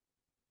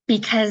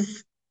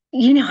because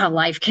you know how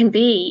life can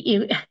be.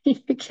 You,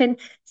 you can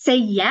say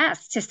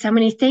yes to so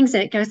many things,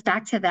 and it goes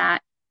back to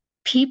that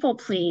people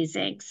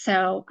pleasing.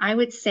 So I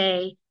would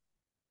say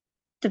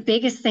the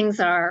biggest things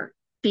are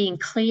being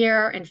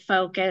clear and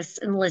focused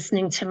and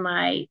listening to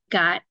my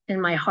gut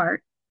and my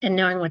heart and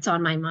knowing what's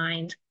on my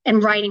mind.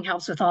 And writing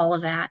helps with all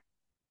of that.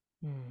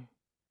 Hmm.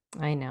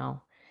 I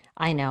know.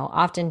 I know.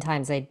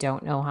 Oftentimes I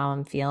don't know how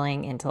I'm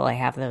feeling until I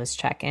have those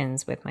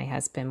check-ins with my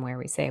husband where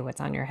we say, what's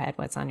on your head,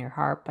 what's on your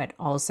heart, but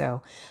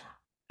also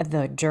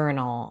the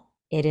journal,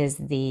 it is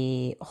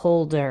the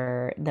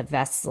holder, the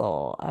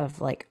vessel of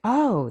like,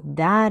 oh,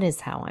 that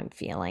is how I'm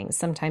feeling.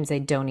 Sometimes I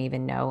don't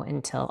even know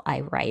until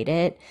I write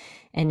it.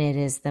 And it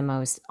is the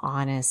most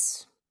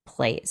honest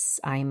place.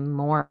 I'm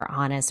more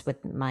honest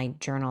with my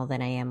journal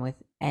than I am with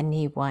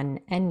anyone,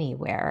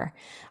 anywhere,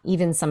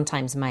 even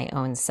sometimes my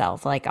own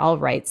self. Like I'll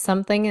write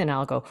something and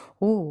I'll go,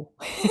 ooh.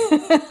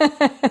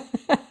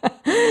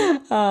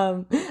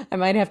 I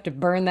might have to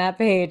burn that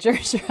page or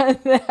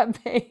shred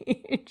that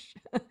page.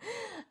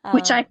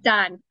 Which Um, I've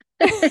done.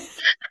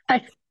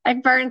 I,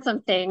 I've burned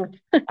some things.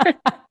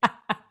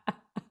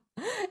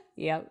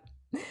 yep.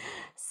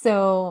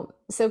 So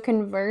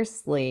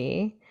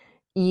conversely,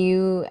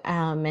 you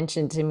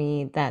mentioned to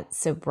me that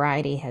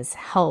sobriety has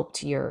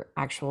helped your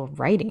actual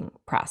writing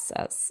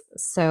process.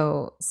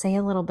 So say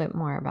a little bit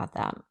more about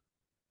that.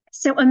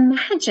 So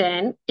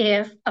imagine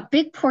if a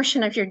big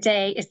portion of your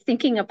day is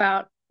thinking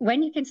about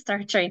when you can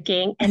start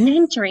drinking,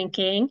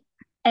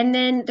 and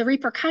then the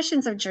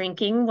repercussions of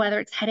drinking, whether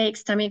it's headache,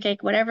 stomach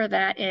ache, whatever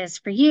that is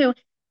for you.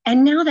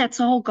 And now that's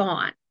all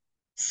gone.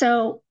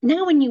 So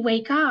now when you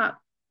wake up,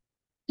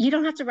 you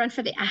don't have to run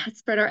for the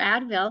aspirin or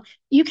Advil.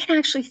 You can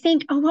actually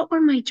think, oh, what were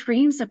my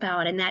dreams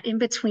about in that in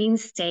between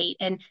state?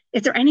 And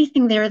is there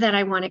anything there that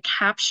I want to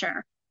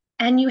capture?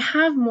 And you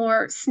have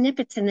more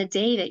snippets in the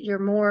day that you're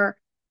more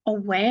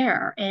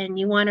aware and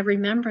you want to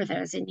remember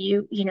those and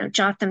you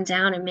jot them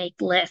down and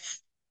make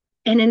lists.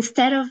 And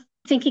instead of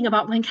thinking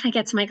about when can I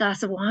get to my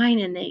glass of wine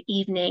in the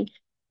evening,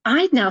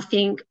 I now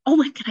think, oh,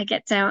 when can I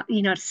get down,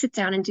 to sit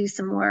down and do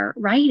some more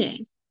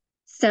writing?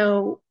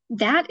 So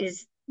that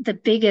is the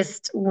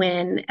biggest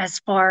win as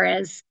far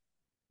as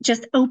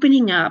just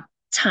opening up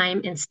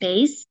time and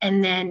space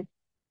and then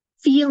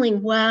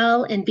feeling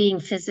well and being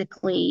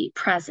physically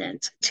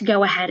present to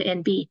go ahead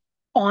and be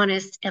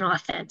honest and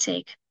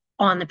authentic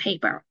on the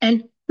paper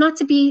and not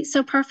to be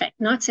so perfect,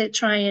 not to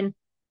try and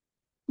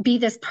be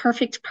this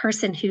perfect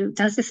person who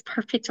does this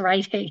perfect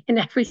writing and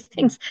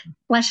everything's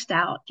fleshed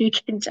out. You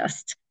can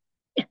just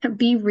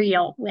be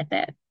real with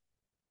it.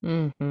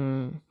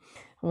 Hmm.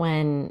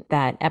 When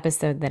that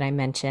episode that I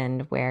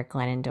mentioned where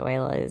Glennon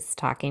Doyle is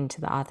talking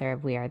to the author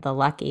of We Are the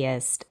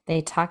Luckiest,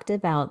 they talked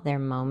about their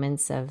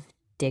moments of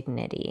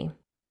dignity.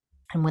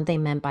 And what they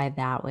meant by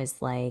that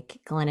was like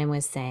Glennon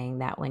was saying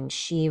that when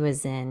she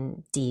was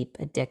in deep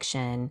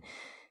addiction,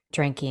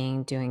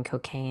 drinking, doing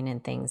cocaine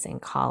and things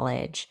in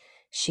college,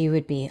 she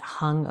would be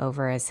hung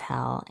over as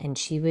hell and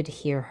she would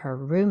hear her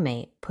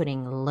roommate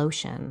putting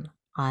lotion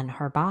on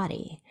her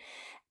body.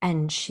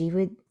 And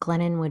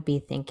Glennon would be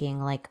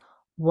thinking, like,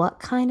 what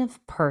kind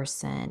of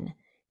person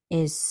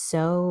is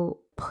so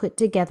put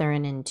together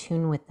and in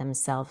tune with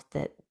themselves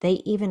that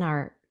they even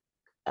are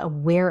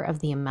aware of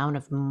the amount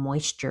of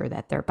moisture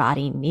that their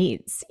body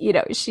needs.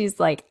 She's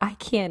like, I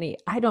can't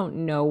eat. I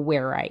don't know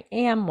where I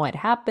am, what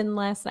happened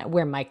last night,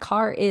 where my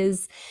car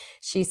is,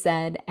 she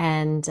said.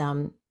 And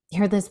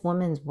here this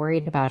woman's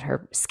worried about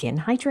her skin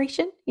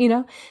hydration.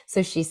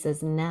 So she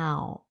says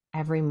now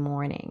every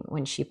morning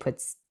when she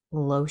puts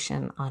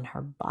lotion on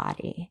her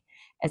body,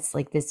 it's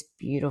like this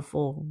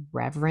beautiful,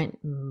 reverent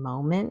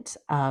moment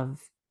of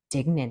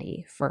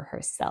dignity for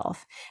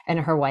herself. And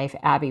her wife,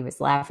 Abby, was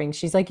laughing.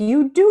 She's like,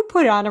 you do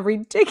put on a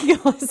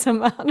ridiculous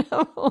amount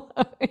of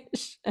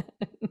lotion.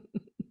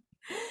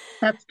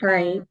 That's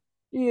great.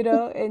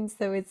 And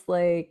so it's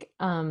like,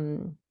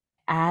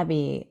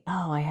 Abby,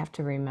 oh, I have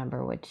to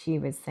remember what she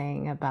was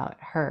saying about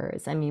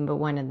hers. I mean, but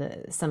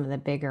some of the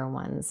bigger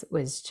ones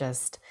was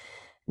just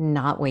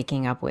not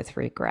waking up with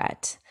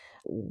regret,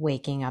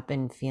 waking up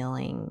and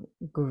feeling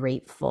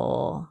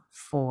grateful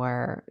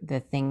for the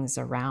things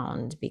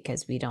around,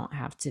 because we don't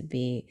have to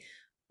be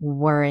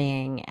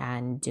worrying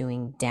and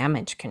doing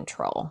damage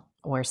control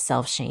or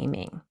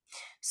self-shaming.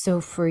 So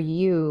for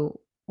you,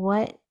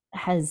 what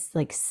has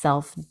like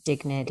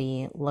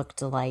self-dignity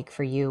looked like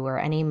for you, or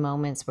any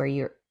moments where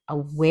you're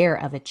aware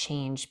of a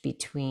change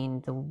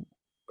between the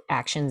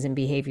actions and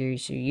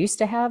behaviors you used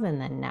to have and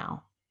then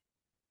now?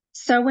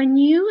 So when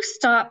you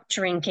stop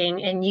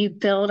drinking and you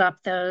build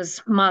up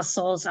those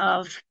muscles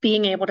of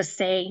being able to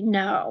say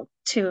no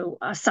to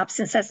a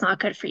substance that's not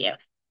good for you,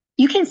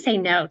 you can say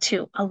no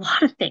to a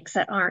lot of things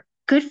that aren't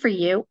good for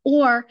you,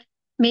 or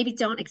maybe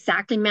don't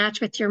exactly match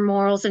with your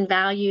morals and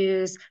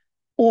values,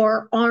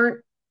 or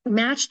aren't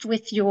matched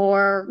with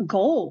your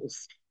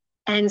goals.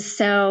 And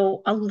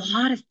so a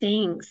lot of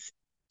things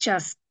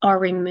just are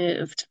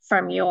removed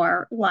from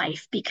your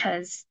life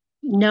because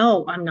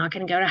no, I'm not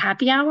going to go to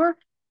happy hour.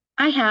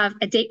 I have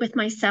a date with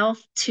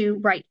myself to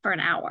write for an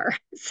hour.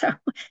 So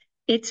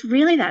it's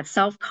really that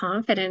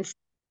self-confidence,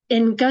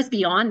 and goes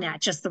beyond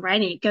that, just the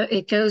writing.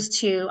 It goes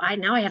to, I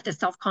have the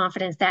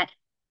self-confidence that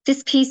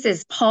this piece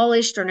is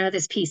polished, or no,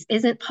 this piece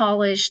isn't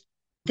polished.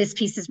 This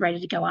piece is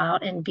ready to go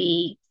out and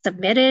be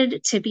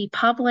submitted to be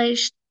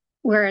published.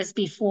 Whereas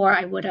before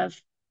I would have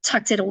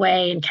tucked it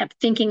away and kept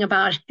thinking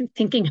about it and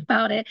thinking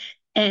about it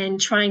and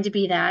trying to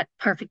be that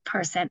perfect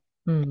person.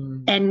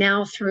 And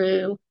now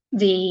through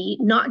the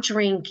not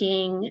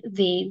drinking,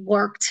 the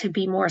work to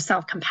be more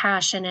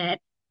self-compassionate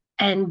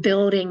and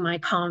building my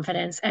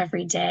confidence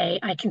every day,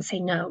 I can say,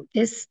 no,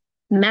 this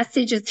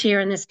message is here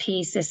in this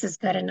piece. This is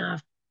good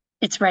enough.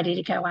 It's ready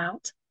to go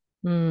out.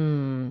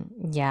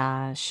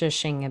 Yeah,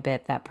 shushing a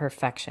bit that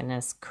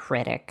perfectionist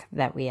critic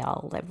that we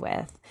all live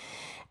with.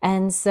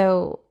 And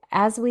so,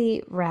 as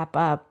we wrap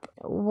up,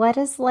 what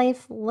does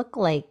life look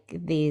like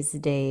these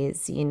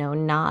days?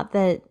 Not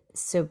that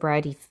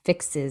sobriety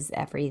fixes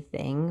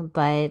everything,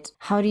 but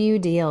how do you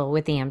deal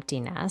with the empty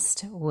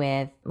nest,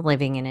 with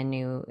living in a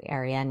new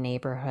area,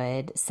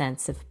 neighborhood,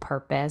 sense of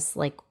purpose?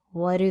 Like,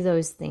 what do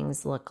those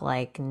things look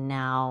like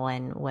now,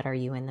 and what are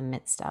you in the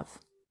midst of?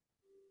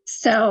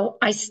 So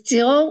I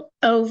still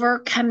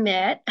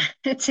overcommit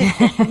to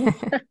things.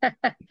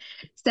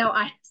 So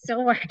I'm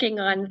still working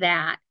on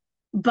that.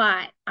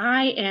 But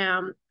I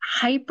am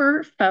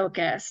hyper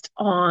focused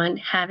on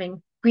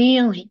having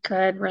really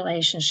good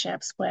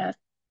relationships with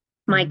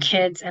my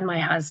kids and my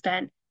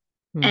husband,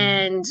 Mm.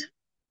 and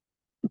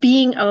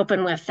being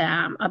open with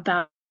them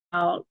about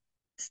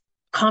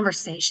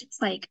conversations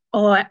like,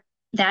 oh,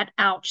 that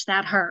ouch,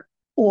 that hurt,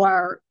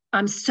 or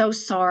I'm so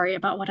sorry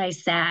about what I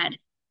said.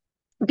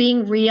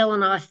 Being real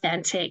and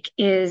authentic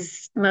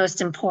is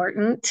most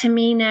important to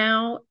me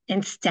now,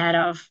 instead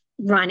of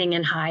running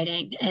and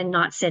hiding and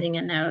not sitting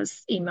in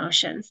those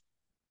emotions.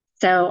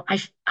 So I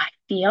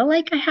feel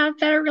like I have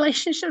better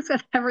relationships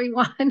with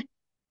everyone.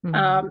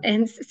 Mm.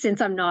 And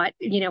since I'm not,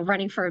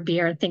 running for a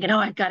beer and thinking, oh,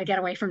 I've got to get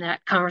away from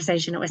that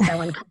conversation, it was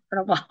so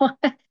uncomfortable.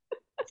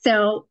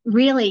 So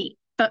really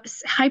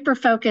hyper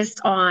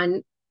focused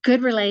on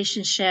good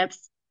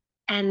relationships.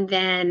 And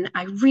then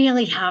I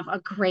really have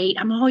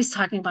I'm always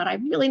talking about, I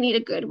really need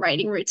a good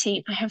writing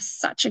routine. I have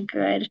such a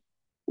good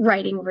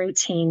writing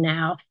routine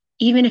now.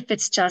 Even if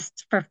it's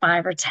just for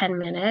 5 or 10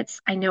 minutes,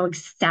 I know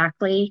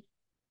exactly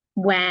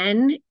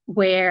when,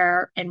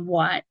 where, and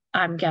what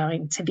I'm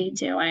going to be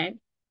doing.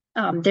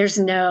 There's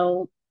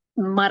no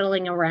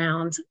muddling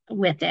around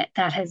with it.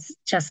 That has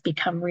just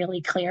become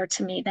really clear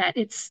to me that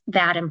it's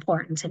that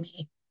important to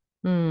me.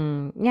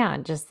 Yeah,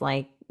 just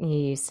like you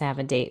used to have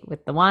a date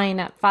with the wine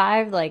at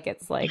 5, like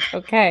it's like,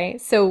 okay.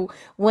 So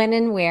when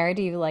and where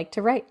do you like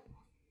to write?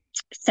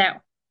 So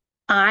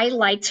I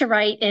like to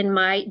write in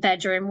my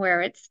bedroom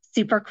where it's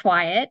super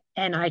quiet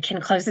and I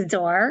can close the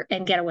door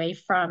and get away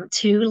from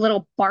two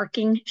little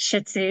barking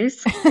Shih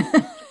Tzus.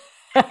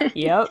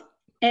 Yep.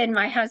 And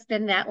my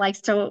husband, that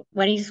likes to,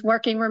 when he's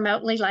working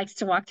remotely, likes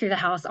to walk through the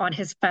house on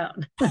his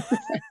phone.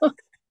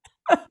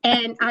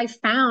 And I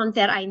found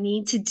that I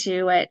need to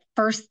do it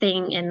first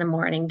thing in the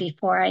morning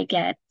before I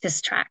get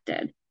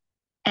distracted.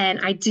 And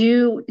I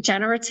do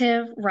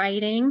generative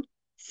writing.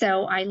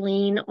 So I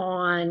lean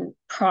on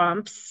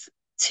prompts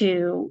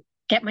to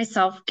get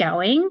myself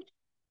going.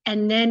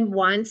 And then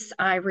once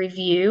I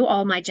review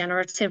all my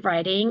generative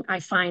writing, I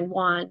find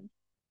one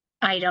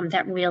item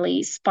that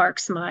really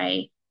sparks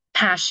my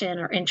passion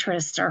or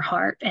interest or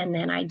heart. And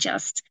then I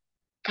just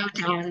go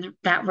down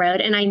that road.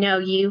 And I know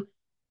you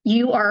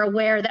are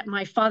aware that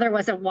my father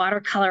was a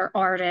watercolor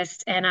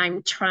artist, and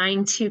I'm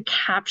trying to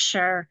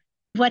capture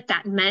what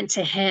that meant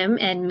to him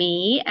and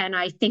me. And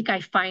I think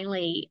I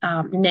finally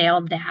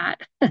nailed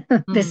that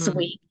this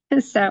week.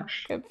 So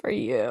good for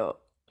you.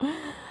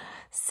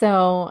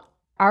 So,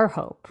 our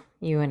hope,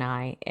 you and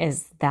I,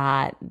 is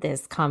that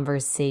this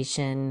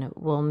conversation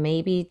will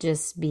maybe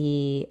just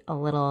be a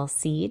little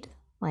seed,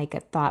 like a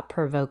thought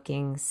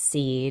provoking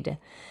seed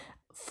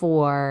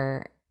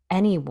for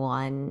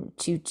anyone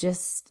to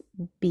just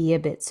be a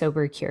bit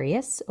sober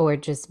curious, or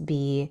just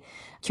be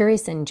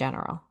curious in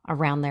general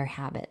around their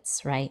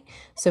habits, right?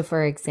 So,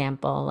 for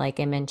example, like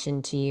I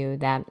mentioned to you,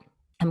 that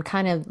I'm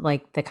kind of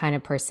like the kind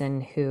of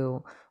person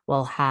who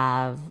will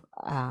have,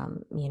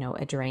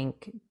 a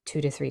drink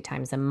 2 to 3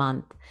 times a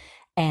month.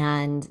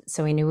 And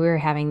so I knew we were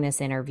having this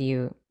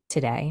interview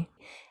today.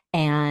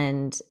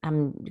 And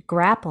I'm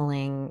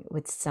grappling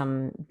with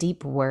some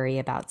deep worry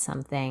about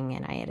something.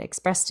 And I had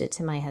expressed it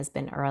to my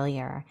husband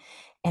earlier.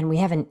 And we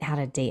haven't had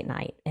a date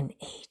night in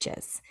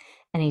ages.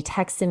 And he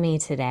texted me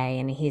today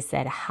and he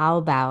said, how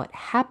about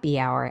happy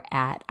hour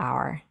at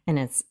our? And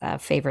it's a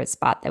favorite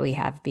spot that we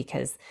have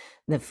because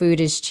the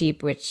food is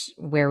cheap, which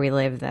where we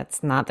live,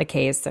 that's not the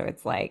case. So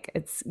it's like,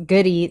 it's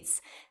good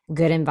eats,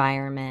 good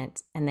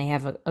environment, and they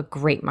have a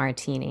great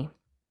martini.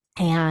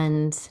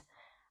 And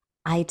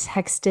I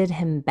texted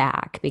him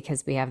back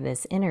because we have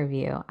this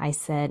interview. I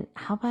said,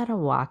 how about a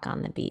walk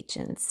on the beach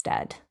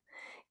instead?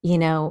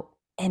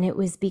 And it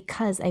was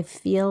because I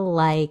feel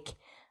like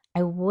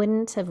I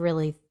wouldn't have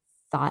really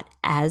thought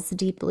as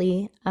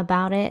deeply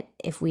about it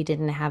if we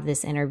didn't have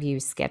this interview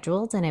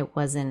scheduled and it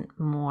wasn't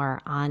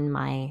more on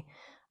my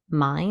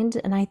mind.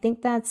 And I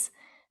think that's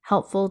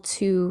helpful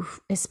too,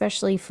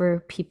 especially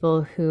for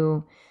people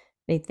who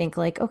they think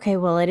like, okay,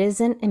 well, it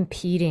isn't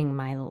impeding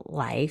my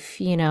life,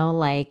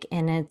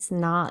 and it's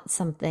not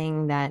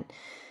something that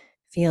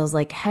feels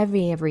like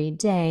heavy every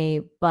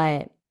day.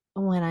 But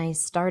when I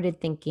started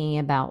thinking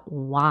about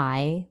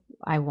why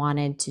I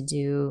wanted to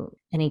do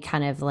any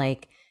kind of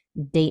like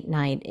date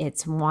night,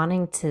 it's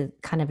wanting to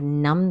kind of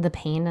numb the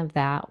pain of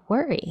that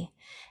worry.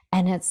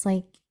 And it's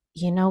like,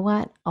 you know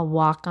what? A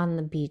walk on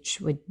the beach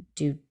would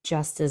do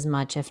just as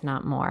much, if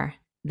not more,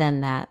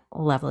 than that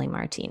lovely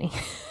martini.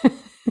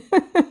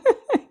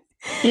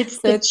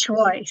 it's the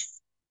choice.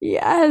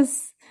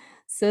 Yes.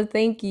 So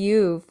thank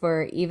you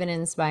for even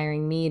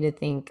inspiring me to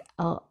think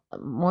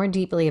more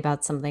deeply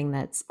about something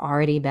that's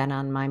already been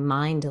on my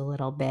mind a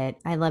little bit.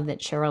 I love that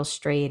Cheryl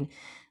Strayed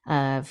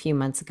a few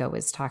months ago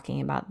was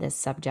talking about this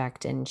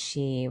subject, and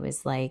she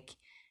was like,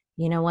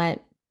 you know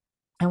what?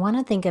 I want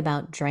to think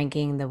about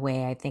drinking the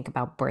way I think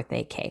about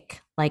birthday cake.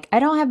 Like, I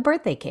don't have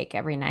birthday cake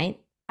every night.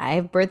 I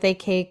have birthday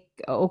cake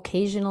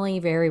occasionally,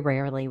 very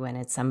rarely when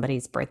it's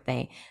somebody's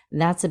birthday.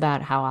 That's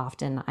about how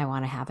often I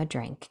want to have a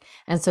drink.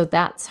 And so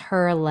that's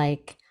her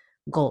like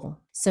goal.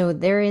 So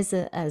there is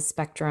a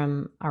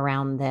spectrum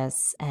around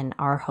this. And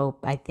our hope,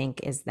 I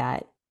think, is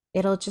that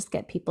it'll just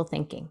get people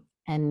thinking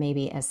and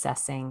maybe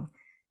assessing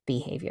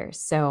behaviors.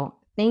 So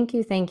thank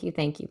you,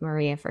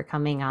 Maria, for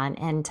coming on,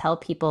 and tell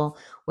people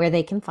where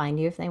they can find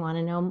you if they want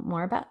to know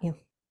more about you.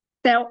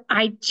 So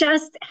I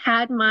just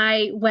had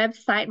my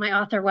website, my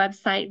author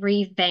website,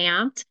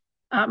 revamped.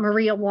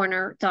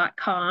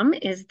 mariawarner.com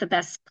is the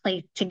best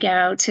place to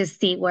go to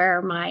see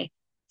where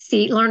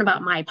learn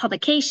about my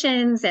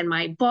publications and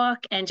my book,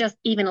 and just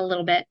even a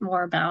little bit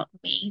more about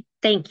me.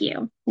 Thank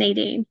you,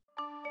 Nadine.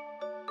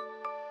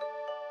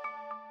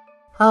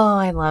 Oh,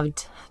 I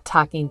loved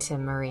talking to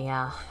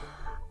Maria.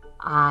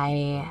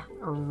 I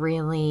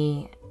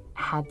really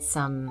had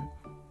some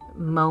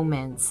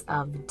moments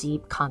of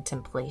deep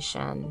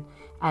contemplation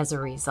as a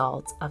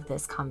result of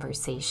this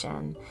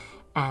conversation.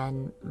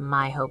 And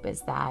my hope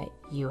is that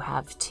you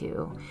have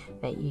too,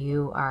 that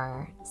you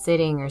are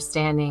sitting or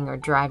standing or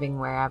driving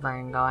wherever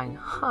and going,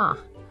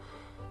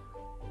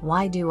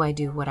 why do I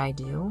do what I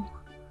do?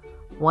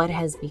 What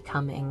has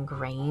become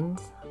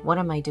ingrained? What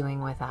am I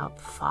doing without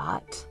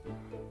thought?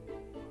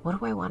 What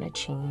do I want to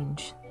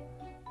change?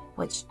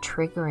 What's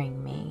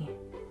triggering me?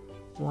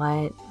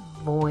 What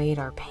void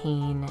or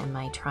pain am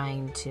I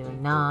trying to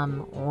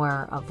numb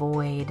or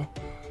avoid?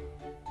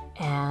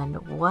 And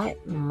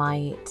what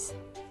might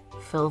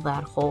fill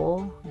that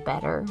hole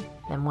better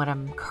than what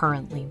I'm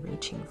currently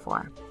reaching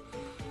for?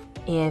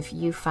 If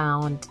you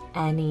found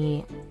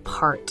any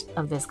part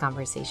of this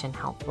conversation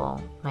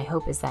helpful, my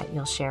hope is that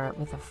you'll share it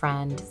with a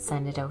friend,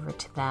 send it over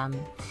to them.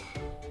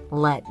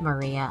 Let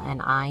Maria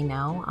and I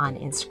know on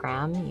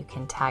Instagram. You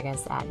can tag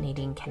us at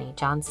Nadine Kenny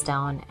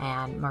Johnstone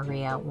and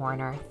Maria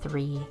Warner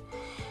 3.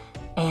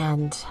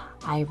 And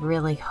I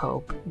really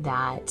hope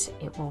that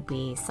it will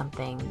be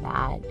something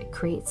that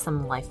creates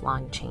some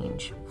lifelong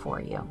change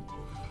for you.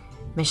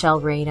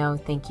 Michelle Rado,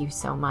 thank you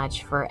so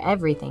much for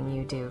everything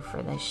you do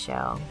for this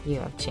show. You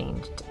have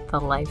changed the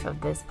life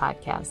of this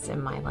podcast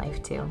and my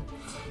life too.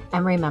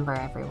 And remember,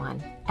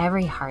 everyone,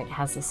 every heart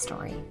has a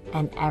story,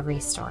 and every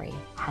story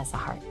has a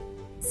heart.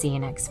 See you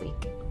next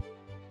week.